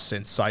they are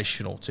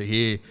sensational to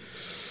hear.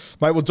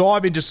 Mate, we'll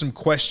dive into some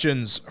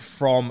questions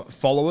from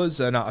followers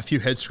and a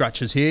few head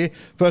scratches here.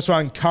 First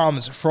one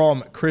comes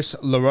from Chris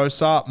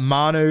LaRosa.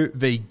 Manu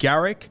v.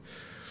 Garrick.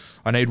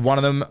 I need one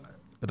of them,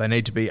 but they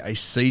need to be a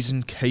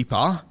season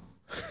keeper.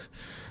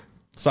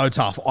 So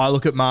tough. I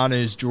look at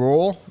Manu's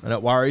draw, and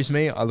it worries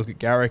me. I look at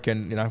Garrick,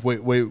 and we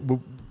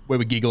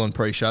were giggling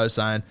pre-show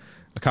saying,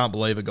 I can't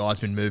believe a guy's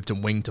been moved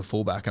and winged to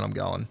fullback, and I'm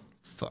going,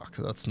 fuck,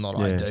 that's not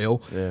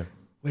ideal. Yeah.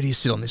 Where do you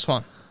sit on this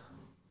one?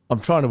 I'm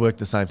trying to work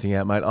the same thing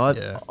out, mate.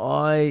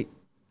 I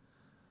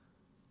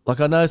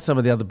know some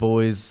of the other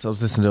boys, I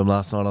was listening to them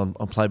last night on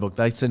Playbook,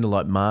 they seem to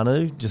like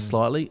Manu just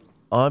slightly.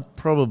 I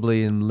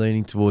probably am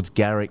leaning towards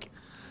Garrick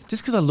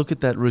just because I look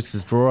at that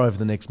Roosters draw over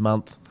the next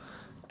month,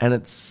 and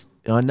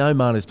I know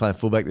Manu's playing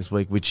fullback this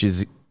week, which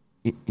is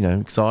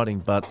exciting,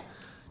 but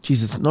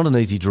Jesus, not an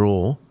easy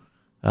draw.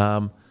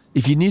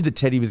 If you knew that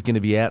Teddy was going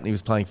to be out and he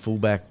was playing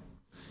fullback,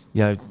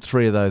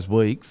 3 of those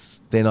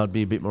weeks, then I'd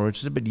be a bit more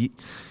interested. But you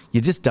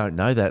just don't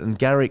know that. And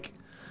Garrick,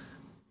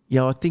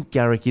 I think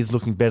Garrick is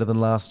looking better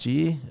than last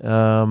year.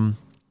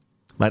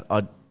 Mate,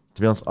 to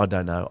be honest, I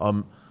don't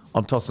know.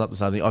 I'm tossing up the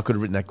same thing. I could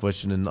have written that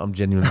question, and I'm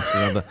genuinely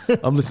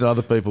I'm listening to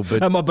other people. But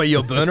that might be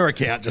your burner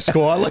account, just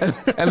quietly.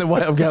 And the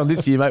way I'm going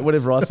this year, mate,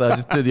 whatever I say,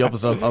 just do the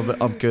opposite.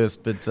 I'm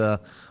cursed. But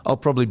I'll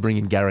probably bring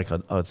in Garrick,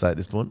 I would say, at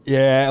this point.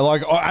 Yeah,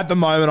 at the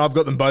moment, I've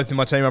got them both in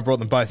my team. I've brought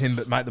them both in.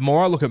 But, mate, the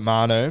more I look at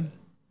Manu,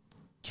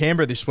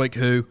 Canberra this week,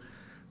 who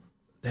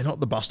they're not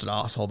the busted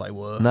arsehole they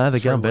were. No, they're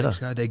going better.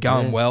 Ago. They're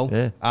going well.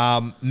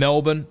 Yeah.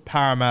 Melbourne,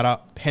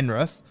 Parramatta,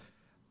 Penrith.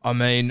 I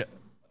mean,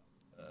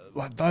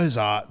 those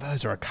are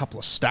a couple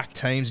of stacked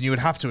teams, and you would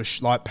have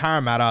to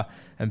Parramatta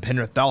and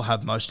Penrith. They'll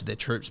have most of their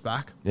troops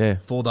back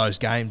for those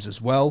games as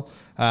well.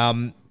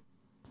 And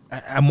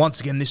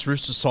once again, this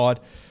Roosters side,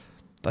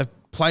 they've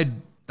played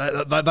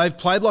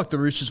like the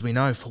Roosters we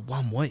know for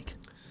 1 week.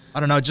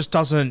 I don't know. It just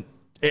doesn't.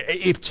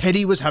 If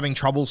Teddy was having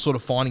trouble sort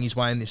of finding his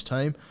way in this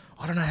team,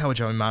 I don't know how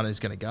Joey Manu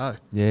is going to go.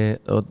 Yeah,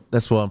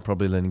 that's why I'm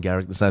probably leaning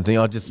Garrick the same thing.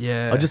 I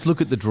just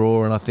look at the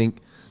draw and I think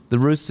the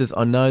Roosters,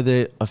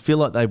 I feel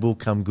like they will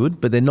come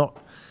good, but they're not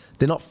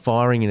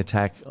firing in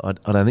attack. I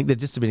don't think they're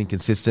just a bit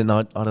inconsistent.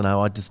 I don't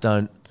know. I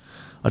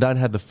don't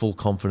have the full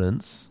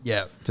confidence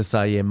to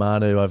say,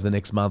 Manu over the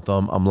next month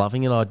I'm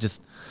loving it.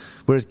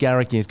 Whereas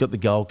Garrick, he's got the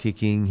goal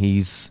kicking.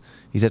 He's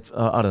at,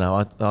 I don't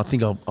know. I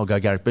think I'll go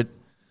Garrick, but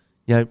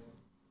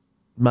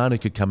Manu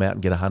could come out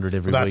and get 100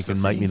 every week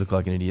and make me look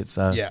like an idiot.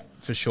 So yeah,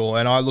 for sure.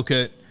 And I look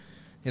at,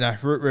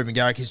 Ruben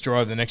Garrick, his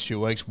draw over the next few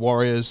weeks,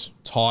 Warriors,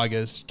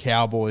 Tigers,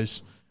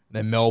 Cowboys,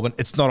 then Melbourne.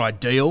 It's not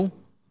ideal,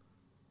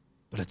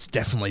 but it's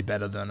definitely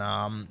better than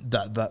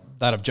that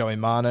of Joey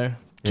Manu.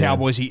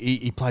 Cowboys,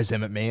 he plays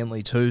them at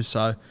Manly too.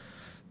 So,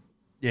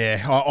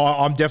 yeah,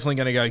 I'm definitely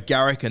going to go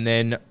Garrick, and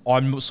then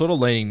I'm sort of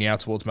leaning now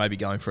towards maybe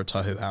going for a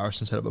Tohu Harris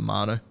instead of a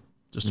Manu,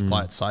 just to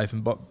play it safe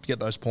and get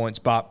those points.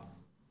 But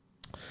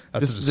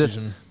that's a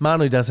decision.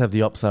 Manu does have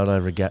the upside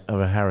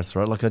over Harris,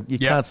 right? You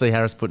can't see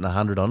Harris putting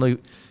 100 on.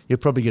 He'll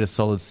probably get a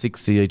solid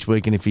 60 each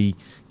week, and if he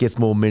gets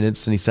more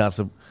minutes and he starts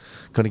to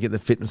kind of get the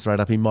fitness rate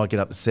up, he might get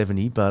up to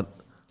 70. But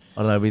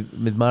I don't know,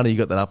 with Manu, you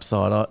got that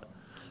upside.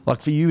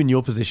 For you in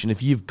your position,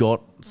 if you've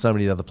got so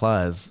many other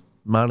players,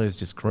 Manu's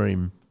just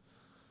cream.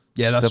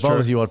 Yeah, that's true. If I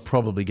was you, I'd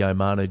probably go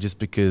Manu just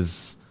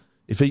because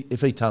if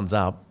he turns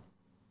up,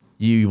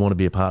 you want to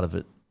be a part of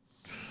it.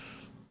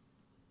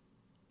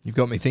 You've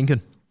got me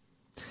thinking.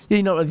 Yeah,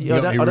 you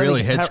got me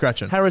really head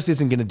scratching. Harris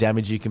isn't going to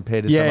damage you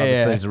compared to some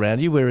other teams around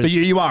you. Whereas, but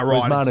you are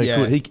right.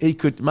 Manu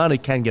could. Manu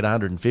can get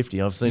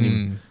 150. I've seen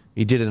him.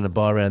 He did it in a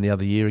bye round the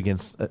other year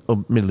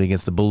admittedly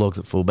against the Bulldogs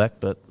at fullback.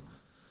 But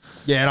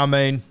yeah, and I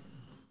mean,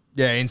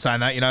 in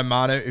saying that,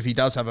 Manu, if he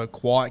does have a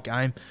quiet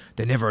game,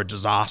 they're never a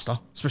disaster,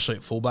 especially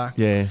at fullback.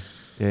 Yeah.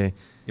 You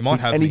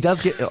might have. And he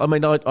does get. I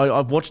mean,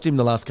 I've watched him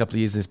the last couple of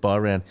years in this bye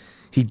round.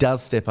 He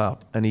does step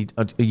up, and he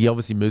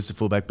obviously moves to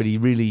fullback, but he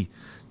really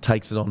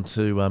takes it on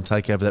to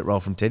take over that role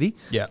from Teddy.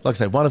 Yeah. Like I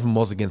say, one of them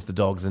was against the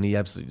Dogs, and he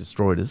absolutely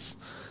destroyed us.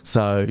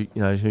 So,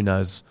 who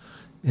knows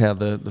how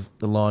the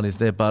line is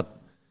there. But,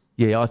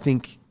 yeah, I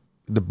think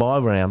the bye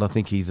round, I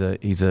think he's a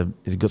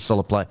good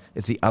solid play.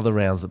 It's the other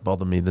rounds that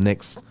bother me, the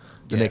next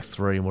the next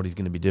 3 and what he's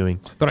going to be doing.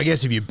 But I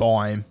guess if you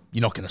buy him,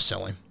 you're not going to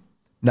sell him.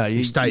 No,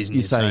 He stays in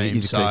your team.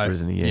 He's a keeper,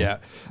 isn't he? Yeah.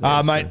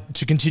 That's Mate, true.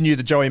 to continue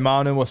the Joey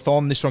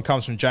Manu-a-thon, this one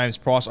comes from James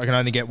Price. I can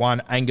only get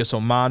one, Angus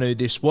or Manu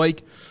this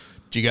week.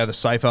 Do you go the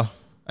safer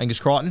Angus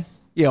Crichton?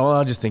 Yeah, well,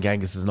 I just think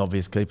Angus is an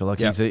obvious keeper. Like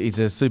Yep. he's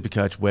a super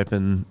coach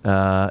weapon.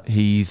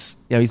 He's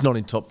not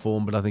in top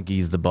form, but I think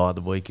he's the buy of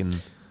the week.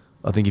 And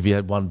I think if you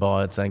had one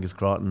buy, it's Angus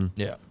Crichton.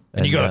 Yeah.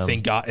 And you got to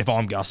think, if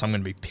I'm Gus, I'm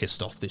going to be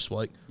pissed off this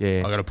week.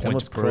 Yeah, I got a point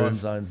what's to prove.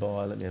 Crichton's owned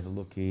by? Let me have a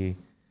look here.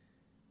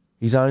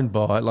 He's owned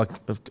by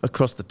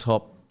across the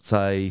top,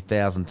 say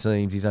 1,000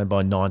 teams. He's owned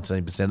by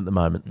 19% at the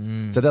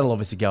moment. So that'll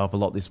obviously go up a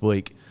lot this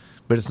week.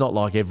 But it's not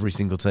like every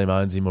single team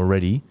owns him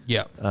already.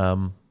 Yeah.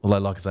 Although,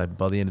 like I say,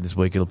 by the end of this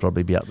week, it'll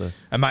probably be up to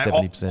And mate,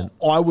 70%.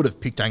 I would have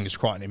picked Angus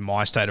Crichton in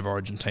my State of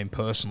Origin team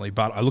personally,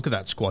 but I look at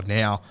that squad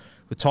now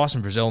with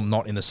Tyson Frizzell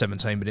not in the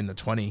 17 but in the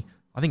 20.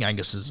 I think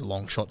Angus is a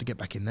long shot to get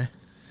back in there.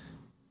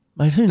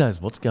 Mate, who knows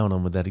what's going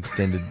on with that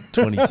extended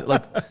 20?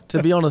 Like,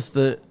 to be honest,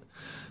 some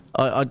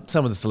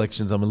of the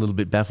selections I'm a little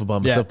bit baffled by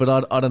myself,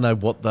 but I don't know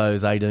what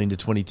those 18 to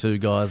 22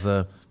 guys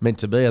are meant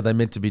to be. Are they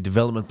meant to be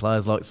development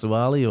players like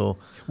Suwali or?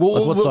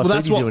 Well,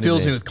 that's what doing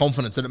fills in me there? with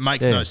confidence that it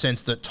makes no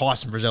sense that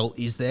Tyson Frizzell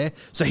is there.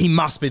 So he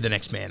must be the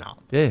next man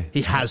up. Yeah.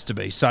 He has to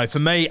be. So for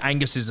me,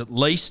 Angus is at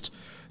least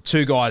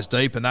 2 guys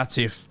deep, and that's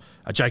if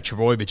Jake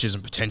Trbojevic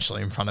isn't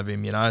potentially in front of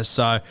him,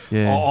 So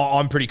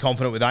I'm pretty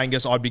confident with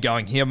Angus. I'd be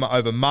going him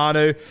over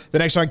Manu. The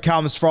next one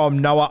comes from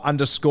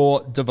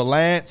Noah_de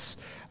Valance.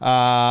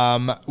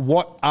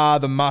 What are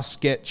the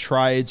must-get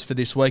trades for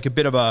this week? A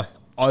bit of a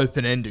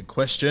open-ended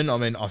question. I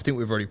mean, I think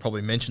we've already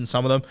probably mentioned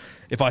some of them.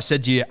 If I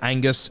said to you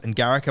Angus and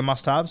Garrick are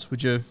must-haves,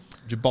 would you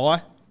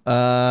buy?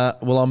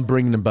 Well, I'm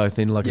bringing them both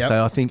in. Like Yep.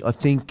 I say, I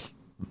think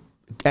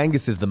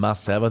Angus is the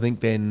must-have. I think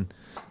then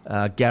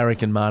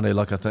Garrick and Manu.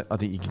 I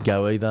think you can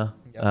go either.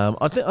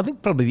 I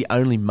think probably the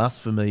only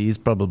must for me is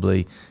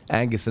probably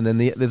Angus, and then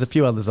there's a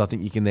few others I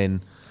think you can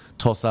then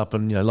toss up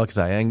and like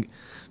I say,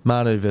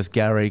 Manu versus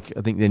Garrick.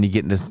 I think then you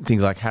get into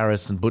things like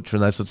Harris and Butcher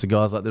and those sorts of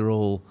guys. Like they're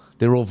all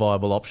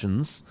viable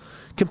options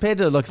compared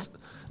to like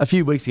a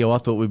few weeks ago. I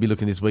thought we'd be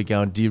looking this week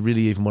going, do you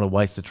really even want to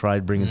waste a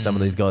trade bringing some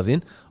of these guys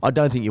in? I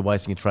don't think you're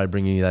wasting a trade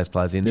bringing any of those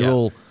players in.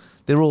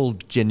 They're all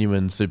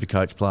genuine super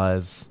coach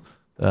players.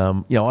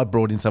 I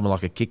brought in someone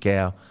like a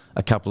Kickow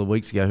a couple of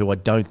weeks ago who I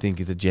don't think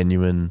is a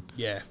genuine,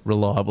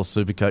 reliable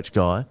super coach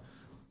guy.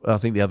 I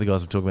think the other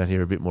guys we're talking about here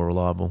are a bit more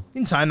reliable.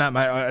 In saying that,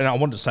 mate, and I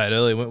wanted to say it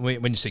earlier,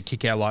 when you said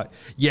Kickow, like,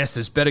 yes,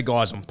 there's better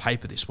guys on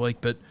paper this week,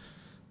 but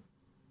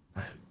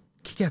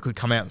Kickow could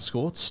come out and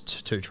score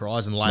 2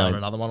 tries and lay on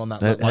another one on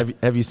that.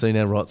 Have you seen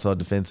our right side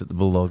defence at the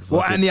Bulldogs?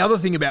 Well, and the other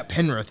thing about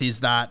Penrith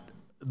is that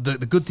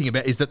the good thing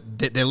about is that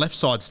their left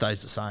side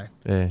stays the same.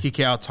 Yeah.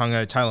 Kickow,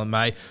 Tungo, Taylor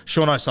May.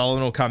 Sean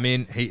O'Sullivan will come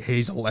in.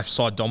 He's a left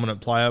side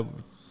dominant player.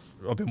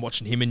 I've been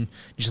watching him in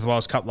New South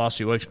Wales Cup last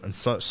few weeks, and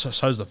so's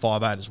the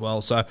 5'8" as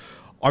well. So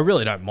I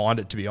really don't mind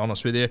it, to be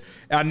honest with you.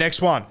 Our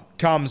next one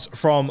comes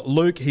from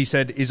Luke. He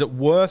said, is it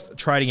worth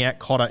trading out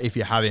Cotter if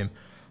you have him?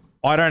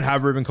 I don't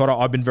have Ruben Cotter.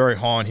 I've been very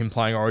high on him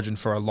playing Origin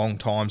for a long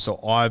time,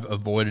 so I've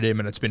avoided him,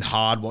 and it's been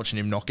hard watching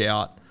him knock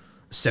out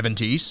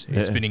 70s.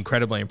 It's been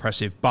incredibly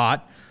impressive.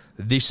 But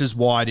this is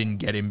why I didn't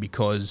get him,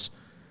 because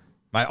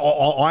mate,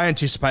 I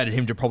anticipated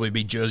him to probably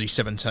be jersey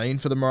 17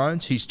 for the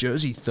Maroons. He's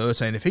jersey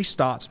 13. If he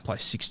starts and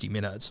plays 60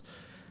 minutes,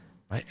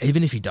 mate,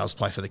 even if he does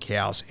play for the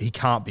Cows, he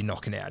can't be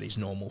knocking out his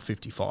normal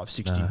 55,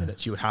 60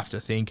 minutes. You would have to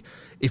think,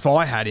 if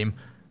I had him,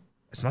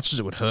 as much as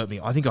it would hurt me,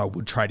 I think I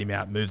would trade him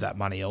out, move that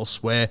money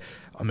elsewhere.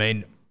 I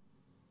mean,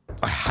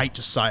 I hate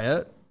to say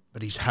it,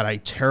 but he's had a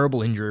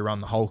terrible injury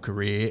run the whole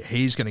career.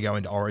 He's going to go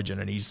into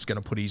Origin and he's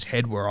going to put his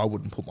head where I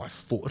wouldn't put my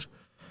foot.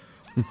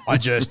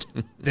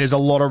 There's a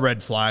lot of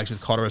red flags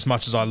with Cotter. As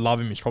much as I love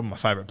him, he's probably my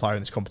favourite player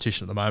in this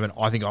competition at the moment.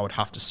 I think I would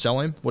have to sell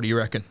him. What do you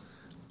reckon?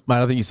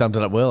 Mate, I think you summed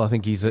it up well. I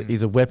think he's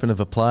a weapon of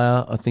a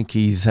player. I think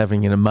he's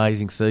having an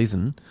amazing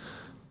season,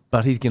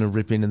 but he's going to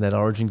rip in that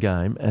Origin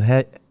game.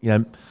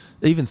 And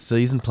even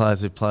seasoned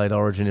players who've played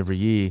Origin every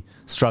year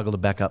struggle to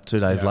back up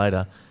 2 days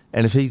later.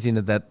 And if he's in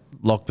at that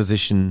lock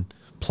position,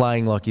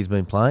 playing like he's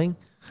been playing,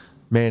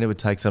 man, it would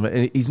take some.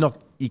 And he's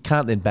not. He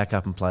can't then back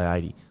up and play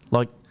 80.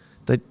 Like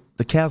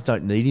the Cows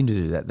don't need him to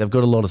do that. They've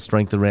got a lot of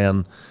strength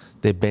around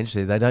their bench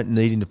there. They don't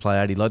need him to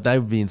play 80. Like they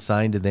would be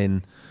insane to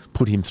then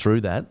put him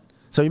through that.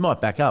 So he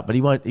might back up, but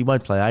he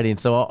won't play 80. And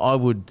so I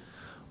would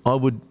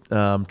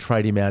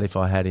trade him out if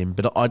I had him.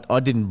 But I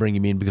didn't bring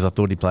him in because I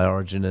thought he'd play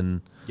Origin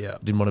and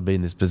didn't want to be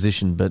in this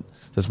position. But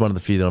that's one of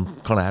the few that I'm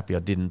kind of happy I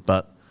didn't.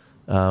 But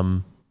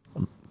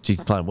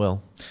he's playing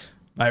well.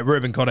 Mate,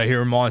 Ruben Cotter, he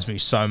reminds me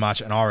so much,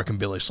 and I reckon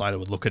Billy Slater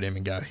would look at him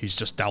and go, he's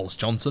just Dallas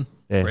Johnson,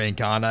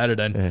 reincarnated.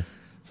 And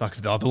fuck,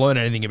 if I've learned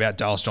anything about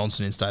Dallas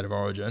Johnson in State of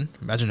Origin,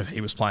 imagine if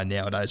he was playing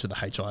nowadays with the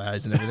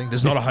HIAs and everything.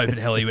 There's not a hope in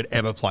hell he would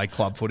ever play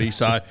club footy.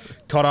 So,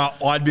 Cotter,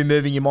 I'd be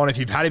moving him on. If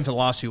you've had him for the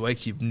last few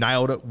weeks, you've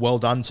nailed it. Well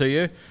done to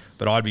you.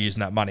 But I'd be using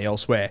that money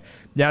elsewhere.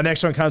 Now,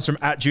 next one comes from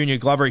 @Junior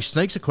Glover. He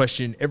sneaks a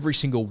question every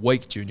single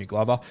week, Junior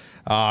Glover.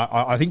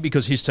 I think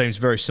because his team's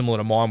very similar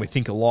to mine, we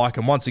think alike.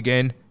 And once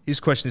again, His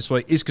question this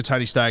week, is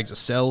Kotoni Staggs a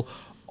sell?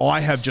 I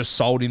have just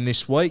sold him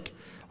this week.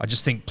 I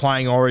just think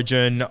playing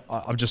Origin,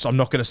 I'm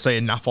not going to see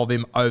enough of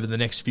him over the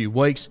next few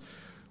weeks.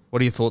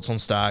 What are your thoughts on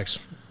Staggs?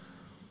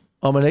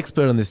 I'm an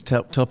expert on this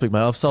topic,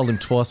 mate. I've sold him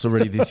twice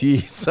already this year,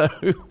 so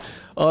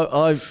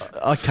I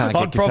can't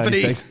get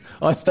Kotoni Staggs.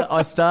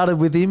 I started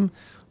with him.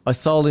 I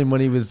sold him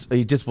when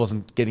he just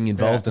wasn't getting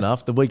involved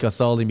enough. The week I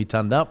sold him, he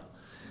turned up.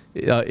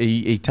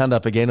 He turned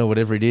up again or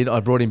whatever he did.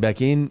 I brought him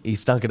back in. He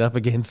stunk it up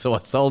again, so I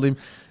sold him.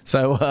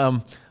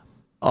 So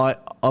I've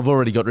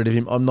already got rid of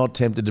him. I'm not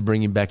tempted to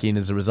bring him back in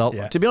as a result.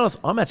 Yeah. To be honest,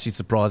 I'm actually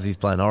surprised he's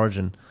playing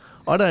Origin.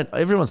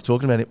 Everyone's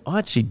talking about him. I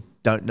actually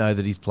don't know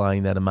that he's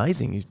playing that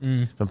amazing, if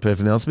I'm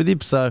perfectly honest with you.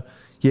 So,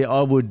 yeah,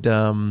 I would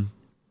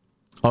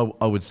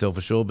sell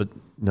for sure, but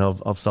no,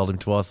 I've sold him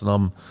twice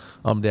and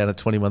I'm down at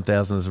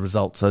 21,000 as a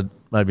result, so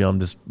maybe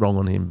I'm just wrong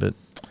on him. But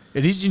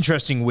it is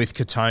interesting with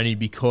Kotoni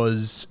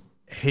because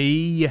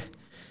he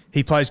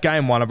plays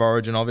game 1 of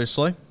Origin,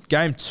 obviously.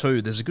 Game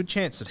 2, there's a good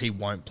chance that he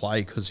won't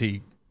play because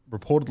he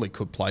reportedly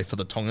could play for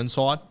the Tongan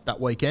side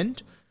that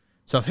weekend.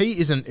 So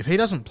if he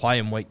doesn't play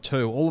in week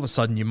 2, all of a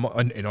sudden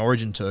in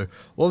Origin 2,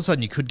 all of a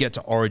sudden you could get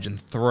to Origin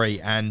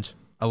 3 and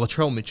a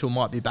Latrell Mitchell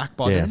might be back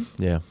by then.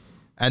 Yeah.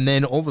 And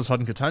then all of a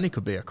sudden Kotoni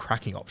could be a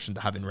cracking option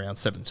to have in round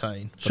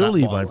 17.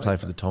 Surely he won't play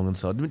for the Tongan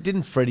side.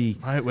 Didn't Freddie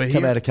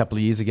come out a couple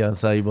of years ago and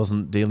say he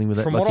wasn't dealing with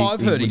that? From what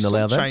I've heard, he's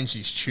sort of changed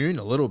his tune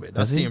a little bit.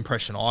 That's the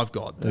impression I've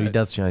got. He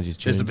does change his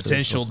tune. There's the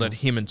potential that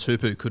him and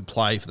Tupu could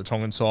play for the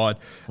Tongan side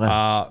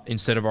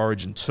instead of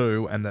Origin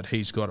 2 and that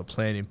he's got a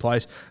plan in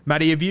place.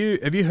 Matty, have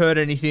you heard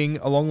anything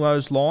along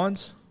those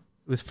lines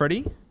with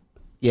Freddie?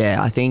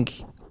 Yeah, I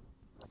think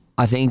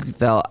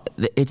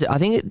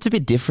it's a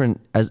bit different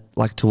as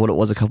like to what it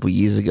was a couple of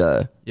years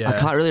ago. Yeah. I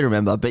can't really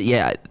remember, but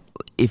yeah,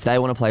 if they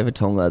want to play for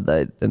Tonga,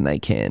 then they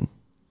can.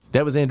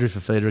 That was Andrew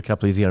Fafita a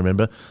couple of years ago, I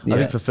remember. Yeah. I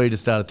think Fafita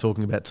started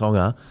talking about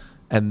Tonga,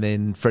 and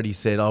then Freddie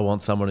said, I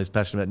want someone who's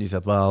passionate about New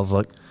South Wales,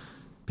 like,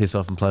 piss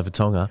off and play for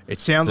Tonga. It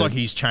sounds like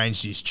he's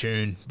changed his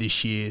tune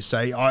this year.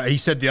 So he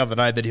said the other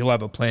day that he'll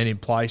have a plan in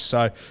place.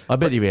 So I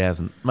bet he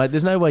hasn't. Mate,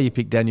 there's no way you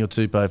pick Daniel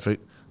Tupou for...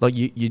 Like,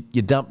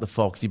 you dump the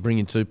Fox, you bring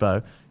in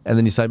Tupou, and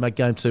then you say, mate,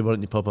 game 2, why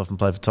don't you pop off and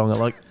play for Tonga?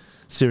 Like,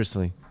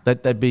 seriously.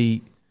 They'd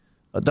be...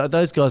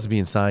 Those guys would be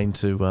insane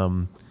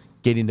to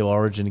get into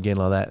Origin again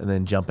like that and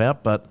then jump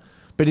out. But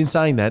in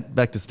saying that,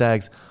 back to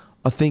Staggs,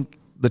 I think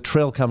the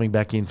Trell coming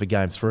back in for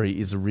game 3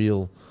 is a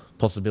real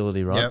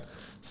possibility, right? Yep.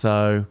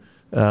 So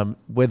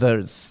whether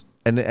it's...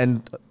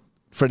 And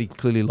Freddie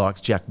clearly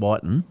likes Jack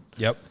Whiten.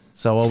 Yep.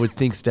 So I would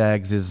think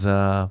Staggs is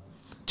a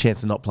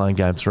chance of not playing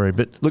game 3.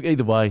 But look,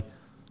 either way...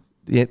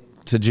 Yeah,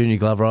 to Junior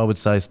Glover, I would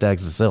say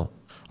Staggs is a sell.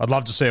 I'd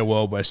love to see a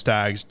world where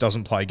Staggs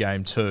doesn't play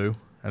game 2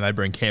 and they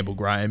bring Campbell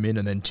Graham in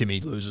and then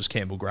Timmy loses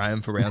Campbell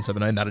Graham for round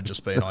 17. That'd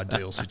just be an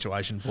ideal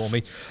situation for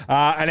me.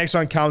 Our next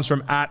one comes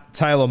from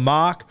 @Taylor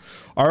Mark.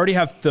 I already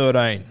have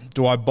 13.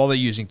 Do I bother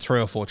using 3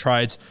 or 4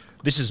 trades?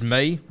 This is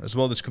me as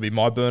well. This could be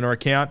my burner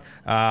account.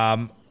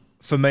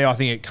 For me, I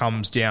think it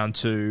comes down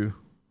to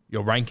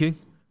your ranking.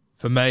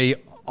 For me,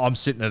 I'm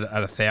sitting at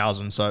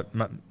 1,000, so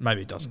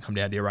maybe it doesn't come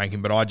down to your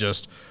ranking, but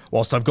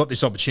whilst I've got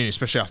this opportunity,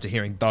 especially after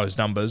hearing those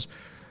numbers,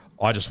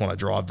 I just want to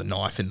drive the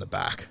knife in the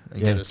back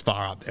and get as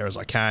far up there as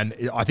I can.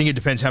 I think it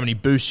depends how many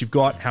boosts you've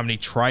got, how many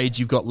trades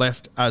you've got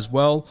left as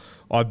well.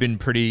 I've been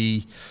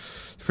pretty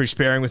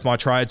sparing with my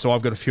trades, so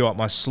I've got a few up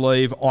my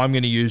sleeve. I'm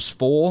going to use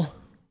 4.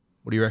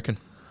 What do you reckon?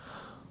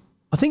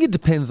 I think it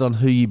depends on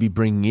who you be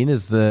bringing in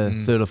as the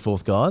 3rd or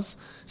 4th guys.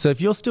 So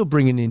if you're still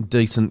bringing in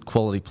decent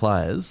quality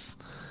players...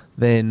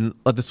 then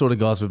like the sort of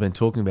guys we've been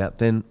talking about,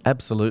 then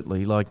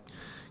absolutely, like,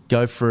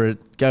 go for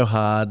it, go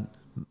hard,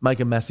 make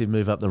a massive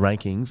move up the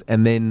rankings,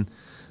 and then,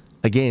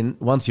 again,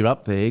 once you're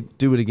up there,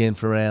 do it again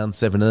for round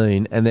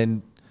 17, and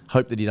then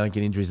hope that you don't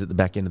get injuries at the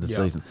back end of the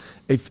season.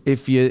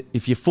 If your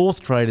 4th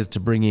trade is to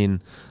bring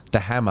in the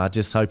hammer,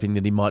 just hoping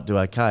that he might do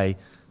okay,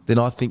 then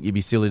I think you'd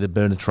be silly to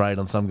burn a trade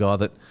on some guy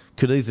that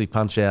could easily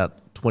punch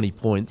out 20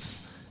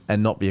 points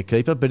and not be a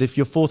keeper. But if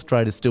your 4th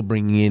trade is still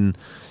bringing in,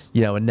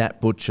 you know, a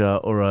Nat Butcher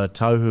or a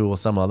Tohu or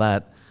something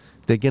like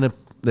that,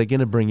 they're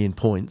gonna bring in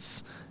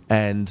points,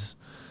 and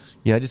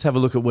you know, just have a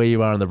look at where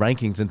you are in the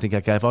rankings and think,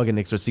 okay, if I get an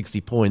extra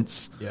 60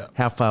 points,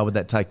 how far would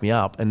that take me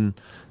up? And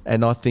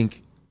I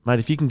think, mate,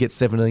 if you can get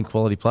 17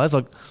 quality players,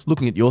 like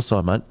looking at your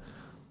side,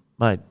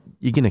 mate,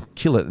 you're gonna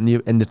kill it,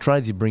 and the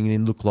trades you're bringing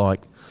in look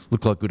like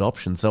good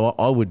options. So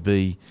I would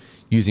be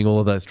using all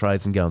of those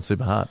trades and going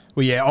super hard.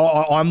 Well, yeah,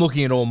 I'm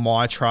looking at all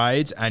my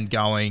trades and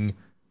going,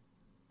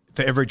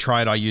 for every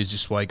trade I use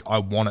this week, I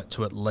want it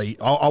to at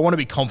least... I want to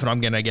be confident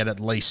I'm going to get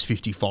at least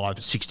 55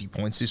 to 60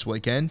 points this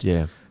weekend.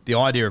 Yeah. The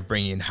idea of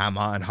bringing in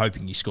Hammer and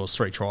hoping he scores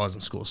 3 tries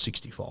and scores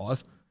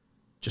 65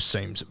 just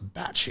seems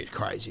batshit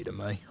crazy to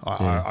me.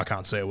 I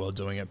can't see a world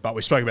doing it. But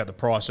we spoke about the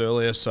price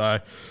earlier, so...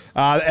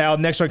 our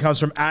next one comes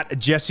from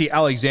 @Jesse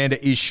Alexander.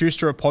 Is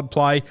Schuster a pod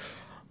play?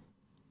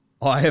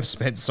 I have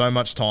spent so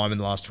much time in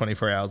the last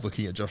 24 hours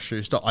looking at Josh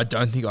Schuster. I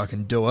don't think I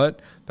can do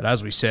it. But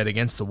as we said,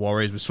 against the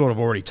Warriors, we sort of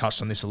already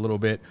touched on this a little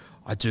bit.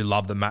 I do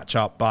love the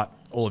matchup, but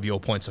all of your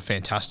points are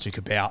fantastic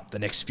about the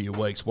next few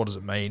weeks. What does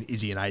it mean?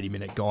 Is he an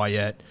 80-minute guy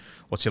yet?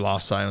 What's your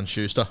last say on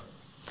Schuster?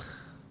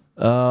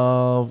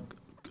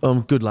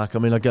 Good luck. I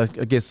mean, I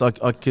guess I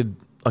can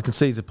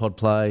see he's a pod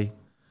play.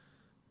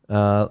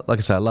 Like I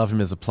say, I love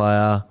him as a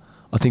player.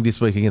 I think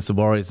this week against the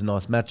Warriors is a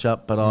nice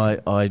matchup, but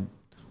I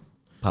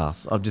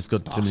pass. I've just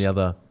got too many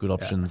other good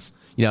options.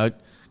 You know,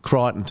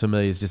 Crichton to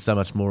me is just so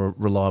much more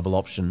reliable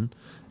option,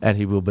 and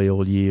he will be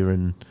all year.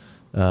 And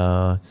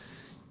and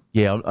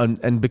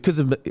because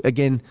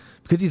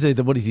he's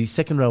either, what is he,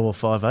 second row or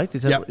 5'8"?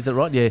 Is that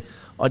right? Yeah.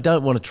 I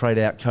don't want to trade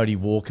out Cody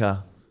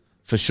Walker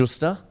for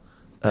Schuster.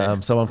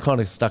 So I'm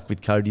kind of stuck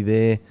with Cody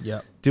there.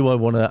 Yep. Do I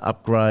want to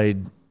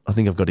upgrade? I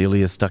think I've got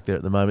Ilias stuck there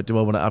at the moment. Do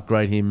I want to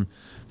upgrade him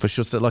for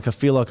Schuster? Like, I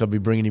feel like I'd be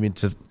bringing him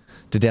into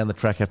down the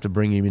track, have to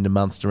bring him into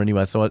Munster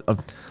anyway. So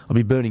I'll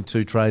be burning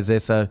 2 trays there.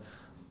 So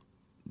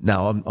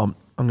no, I'm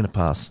going to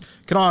pass.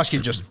 Can I ask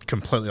you, just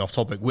completely off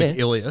topic, with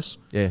Ilias,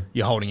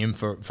 you're holding him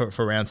for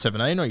round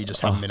 17, or you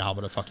just haven't been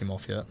able to fuck him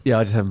off yet? Yeah,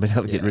 I just haven't been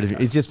able to get rid of him.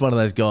 He's just one of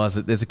those guys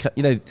that there's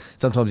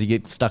sometimes you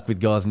get stuck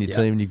with guys in your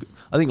team. And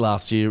I think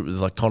last year it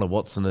was like Connor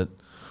Watson at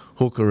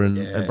hooker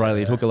and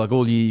Brayley at hooker. Like,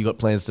 all year you got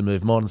plans to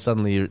move him on, and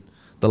suddenly you're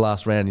the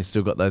last round you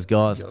still got those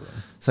guys.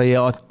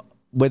 So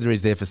whether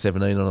he's there for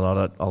 17 or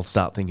not, I'll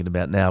start thinking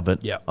about now. But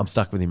I'm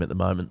stuck with him at the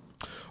moment.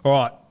 All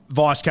right,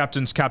 vice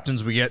captains,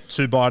 we get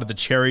 2 bite of the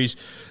cherries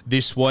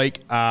this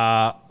week.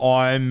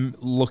 I'm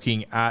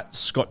looking at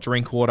Scott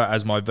Drinkwater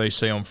as my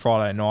VC on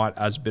Friday night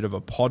as a bit of a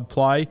pod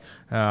play.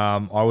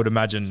 I would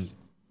imagine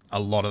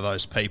a lot of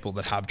those people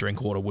that have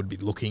Drinkwater would be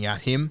looking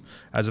at him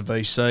as a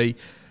VC.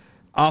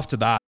 After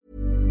that,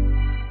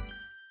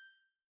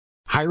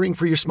 Hiring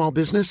for your small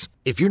business?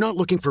 If you're not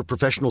looking for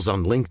professionals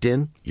on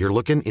LinkedIn, you're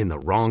looking in the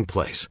wrong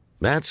place.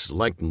 That's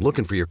like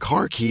looking for your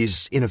car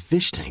keys in a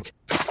fish tank.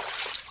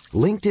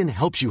 LinkedIn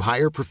helps you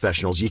hire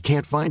professionals you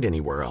can't find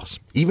anywhere else,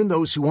 even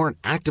those who aren't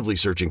actively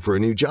searching for a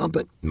new job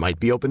but might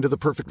be open to the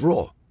perfect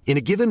role. In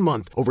a given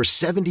month, over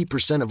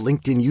 70% of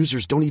LinkedIn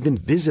users don't even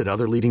visit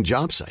other leading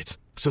job sites.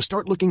 So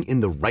start looking in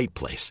the right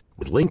place.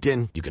 With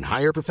LinkedIn, you can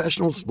hire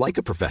professionals like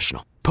a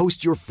professional.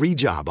 Post your free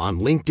job on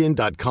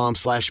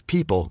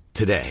linkedin.com/people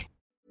today.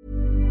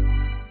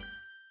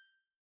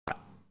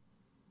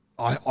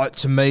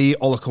 To me,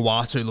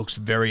 Olakau'atu looks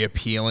very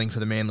appealing for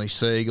the Manly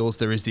Seagulls.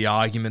 There is the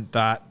argument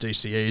that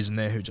DCE is in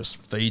there who just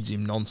feeds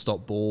him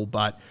non-stop ball,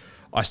 but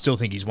I still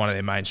think he's one of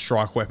their main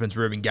strike weapons.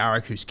 Ruben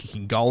Garrick, who's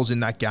kicking goals in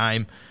that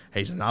game,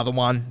 he's another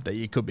one that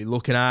you could be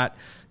looking at.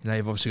 You know,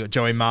 you've obviously got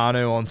Joey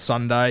Manu on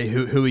Sunday.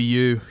 Who are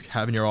you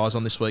having your eyes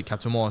on this week,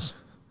 Captain Wise?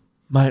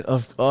 Mate,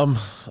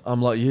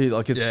 I'm like you.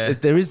 Like,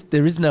 there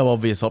is no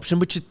obvious option,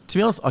 which, to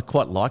be honest, I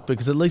quite like,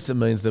 because at least it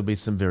means there'll be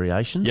some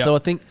variation. Yep. So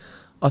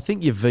I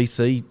think your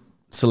VC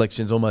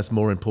selection is almost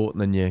more important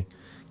than your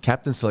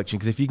captain selection,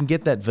 because if you can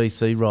get that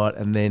VC right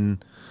and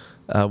then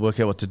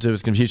work out what to do,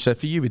 it's going to be huge. So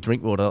for you with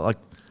Drinkwater, like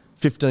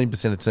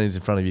 15% of teams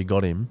in front of you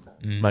got him,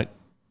 mate.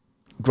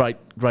 Great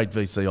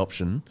VC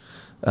option.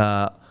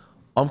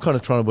 I'm kind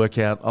of trying to work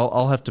out.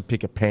 I'll have to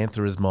pick a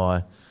Panther as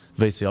my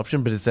VC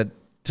option, but it's that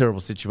terrible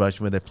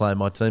situation where they're playing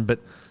my team. But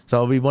so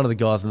I'll be one of the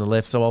guys on the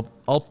left. So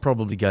I'll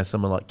probably go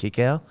someone like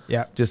Kikau.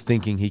 Yeah. Just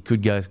thinking he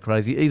could go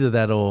crazy. Either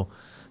that or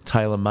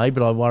Taylor May,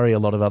 but I worry a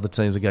lot of other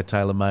teams will go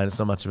Taylor May, and it's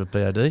not much of a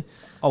POD.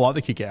 I like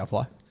the kick-out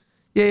play.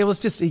 Yeah, well, it's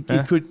just he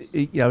could,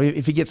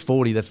 if he gets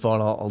 40, that's fine.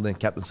 I'll then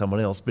captain someone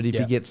else. But if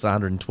he gets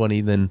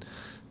 120, then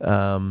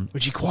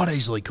which he quite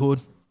easily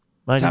could.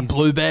 Mate, that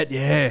blue bet,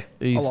 I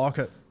like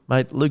it.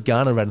 Mate, Luke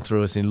Garner ran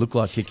through us and he looked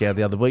like Kikau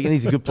the other week, and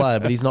he's a good player,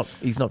 but he's not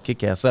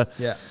Kikau. So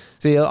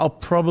I'll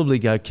probably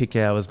go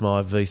Kikau as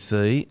my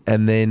VC,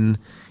 and then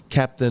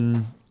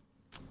captain.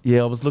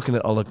 Yeah, I was looking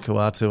at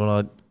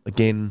Olakau'atu,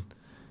 and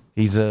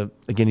he's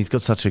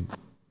got such a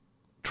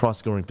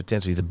try-scoring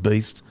potential. He's a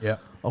beast. Yeah,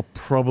 I'll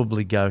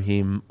probably go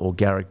him or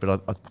Garrick,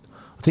 but I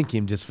think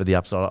him just for the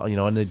upside.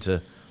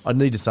 I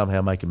need to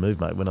somehow make a move,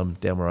 mate, when I'm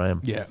down where I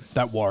am. Yeah,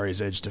 that Warriors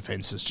edge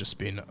defence has just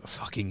been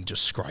fucking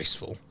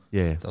disgraceful.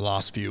 Yeah, the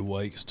last few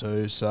weeks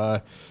too.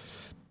 So,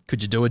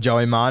 could you do a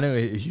Joey Manu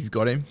if you've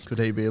got him? Could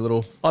he be a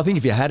little? I think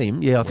if you had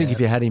him, I think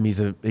if you had him,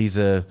 he's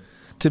a.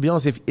 To be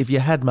honest, if you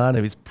had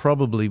Manu, he's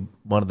probably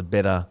one of the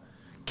better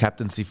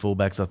captaincy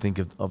fullbacks, I think,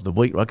 of the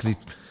week, right? Because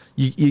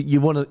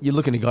you're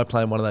looking at a guy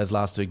playing one of those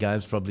last 2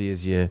 games probably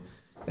as your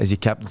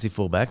captaincy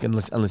fullback,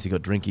 unless you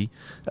got Drinky,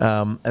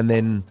 and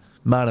then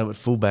Manu at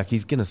fullback,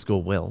 he's going to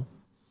score well.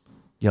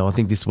 I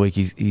think this week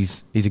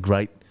he's a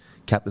great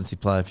captaincy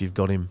player if you've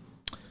got him.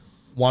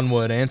 One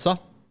word answer.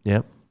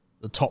 Yep.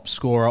 The top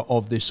scorer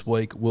of this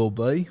week will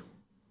be.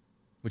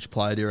 Which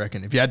player do you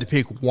reckon? If you had to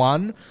pick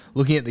one,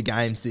 looking at the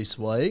games this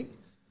week,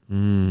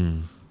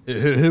 who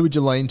would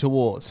you lean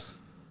towards?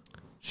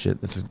 Shit,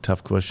 that's a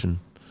tough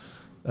question.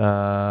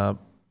 Manu.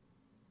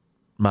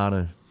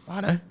 Manu?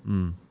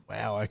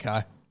 Wow,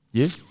 okay.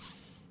 You?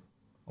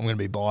 I'm going to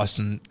be biased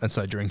and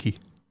say Drinky.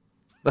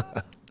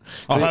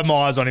 I've had my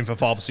eyes on him for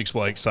 5 or 6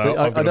 weeks, so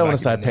I don't want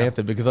to say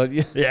Panther because I'll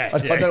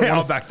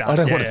back that. I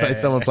don't want to say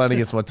someone playing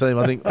against my team.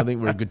 I think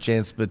we're a good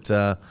chance, but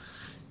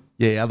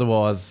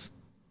otherwise,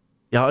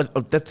 Yeah,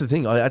 that's the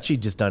thing. I actually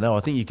just don't know.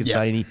 I think you could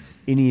say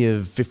any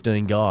of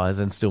 15 guys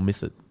and still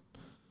miss it.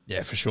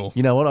 Yeah, for sure.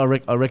 You know what? I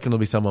reckon it'll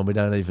be someone we're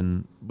not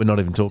even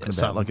talking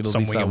about. Like it'll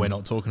some be winger we're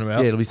not talking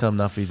about. Yeah, it'll be some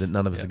nuffy that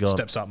none of us have got.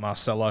 Steps up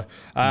Marcelo.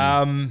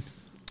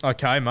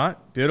 Okay, mate.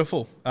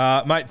 Beautiful.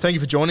 Mate, thank you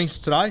for joining us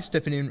today,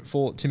 stepping in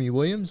for Timmy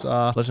Williams.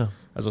 Pleasure.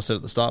 As I said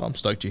at the start, I'm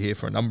stoked you're here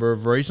for a number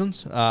of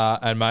reasons.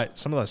 And, mate,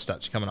 some of those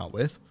stats you're coming up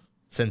with,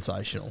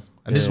 sensational.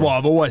 And this is why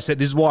I've always said,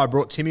 this is why I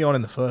brought Timmy on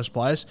in the first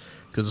place,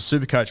 because the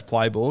Supercoach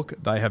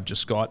playbook, they have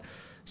just got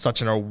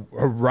such an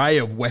array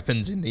of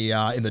weapons in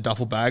the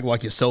duffel bag,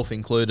 like yourself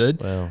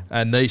included. Wow.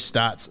 And these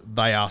stats,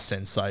 they are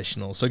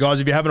sensational. So, guys,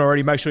 if you haven't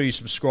already, make sure you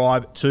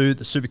subscribe to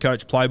the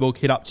Supercoach playbook.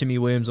 Hit up Timmy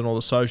Williams on all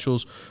the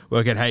socials.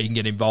 Work out how you can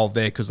get involved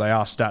there, because they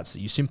are stats that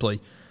you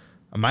simply,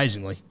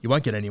 amazingly, you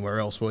won't get anywhere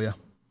else, will you?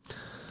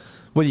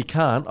 Well, you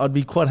can't. I'd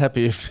be quite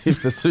happy if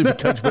the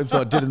Supercoach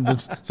website did them,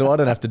 so I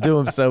don't have to do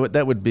them. So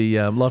that would be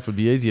life would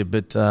be easier.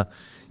 But for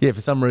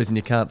some reason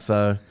you can't.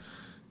 So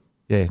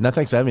yeah, no,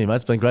 thanks for having me, mate.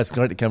 It's been great. It's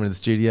great to come into the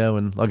studio.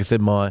 And like I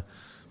said, my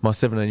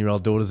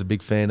 17-year-old daughter's a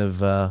big fan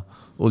of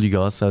all you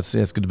guys. So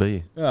it's good to be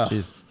here. Oh,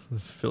 cheers. I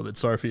feel a bit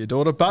sorry for your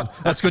daughter, but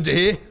that's good to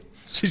hear.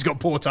 She's got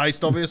poor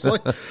taste, obviously.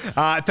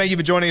 Thank you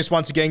for joining us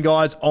once again,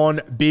 guys,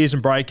 on Beers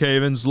and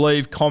Breakevens.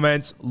 Leave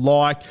comments,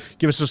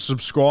 give us a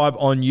subscribe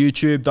on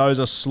YouTube. Those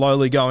are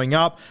slowly going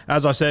up.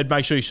 As I said,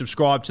 make sure you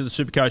subscribe to the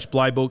Supercoach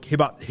Playbook.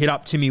 Hit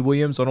up Timmy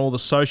Williams on all the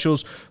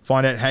socials.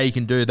 Find out how you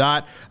can do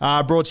that.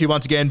 Brought to you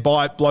once again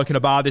by Bloke in a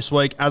Bar this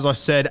week. As I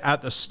said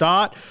at the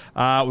start,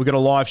 we've got a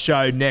live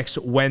show next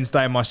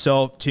Wednesday.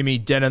 Myself, Timmy,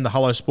 Denon, the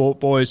Hello Sport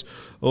boys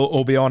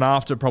will be on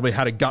after. Probably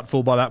had a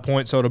gutful by that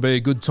point, so it'll be a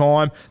good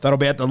time. That'll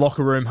be at the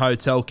Locker Room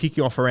Hotel,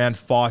 kicking off around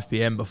 5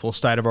 p.m. before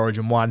State of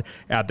Origin 1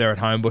 out there at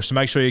Homebush. So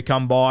make sure you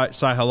come by,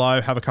 say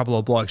hello, have a couple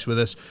of blokes with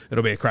us.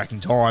 It'll be a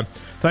cracking time.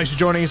 Thanks for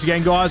joining us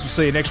again, guys. We'll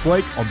see you next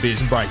week on Beers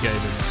and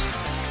Breakevens.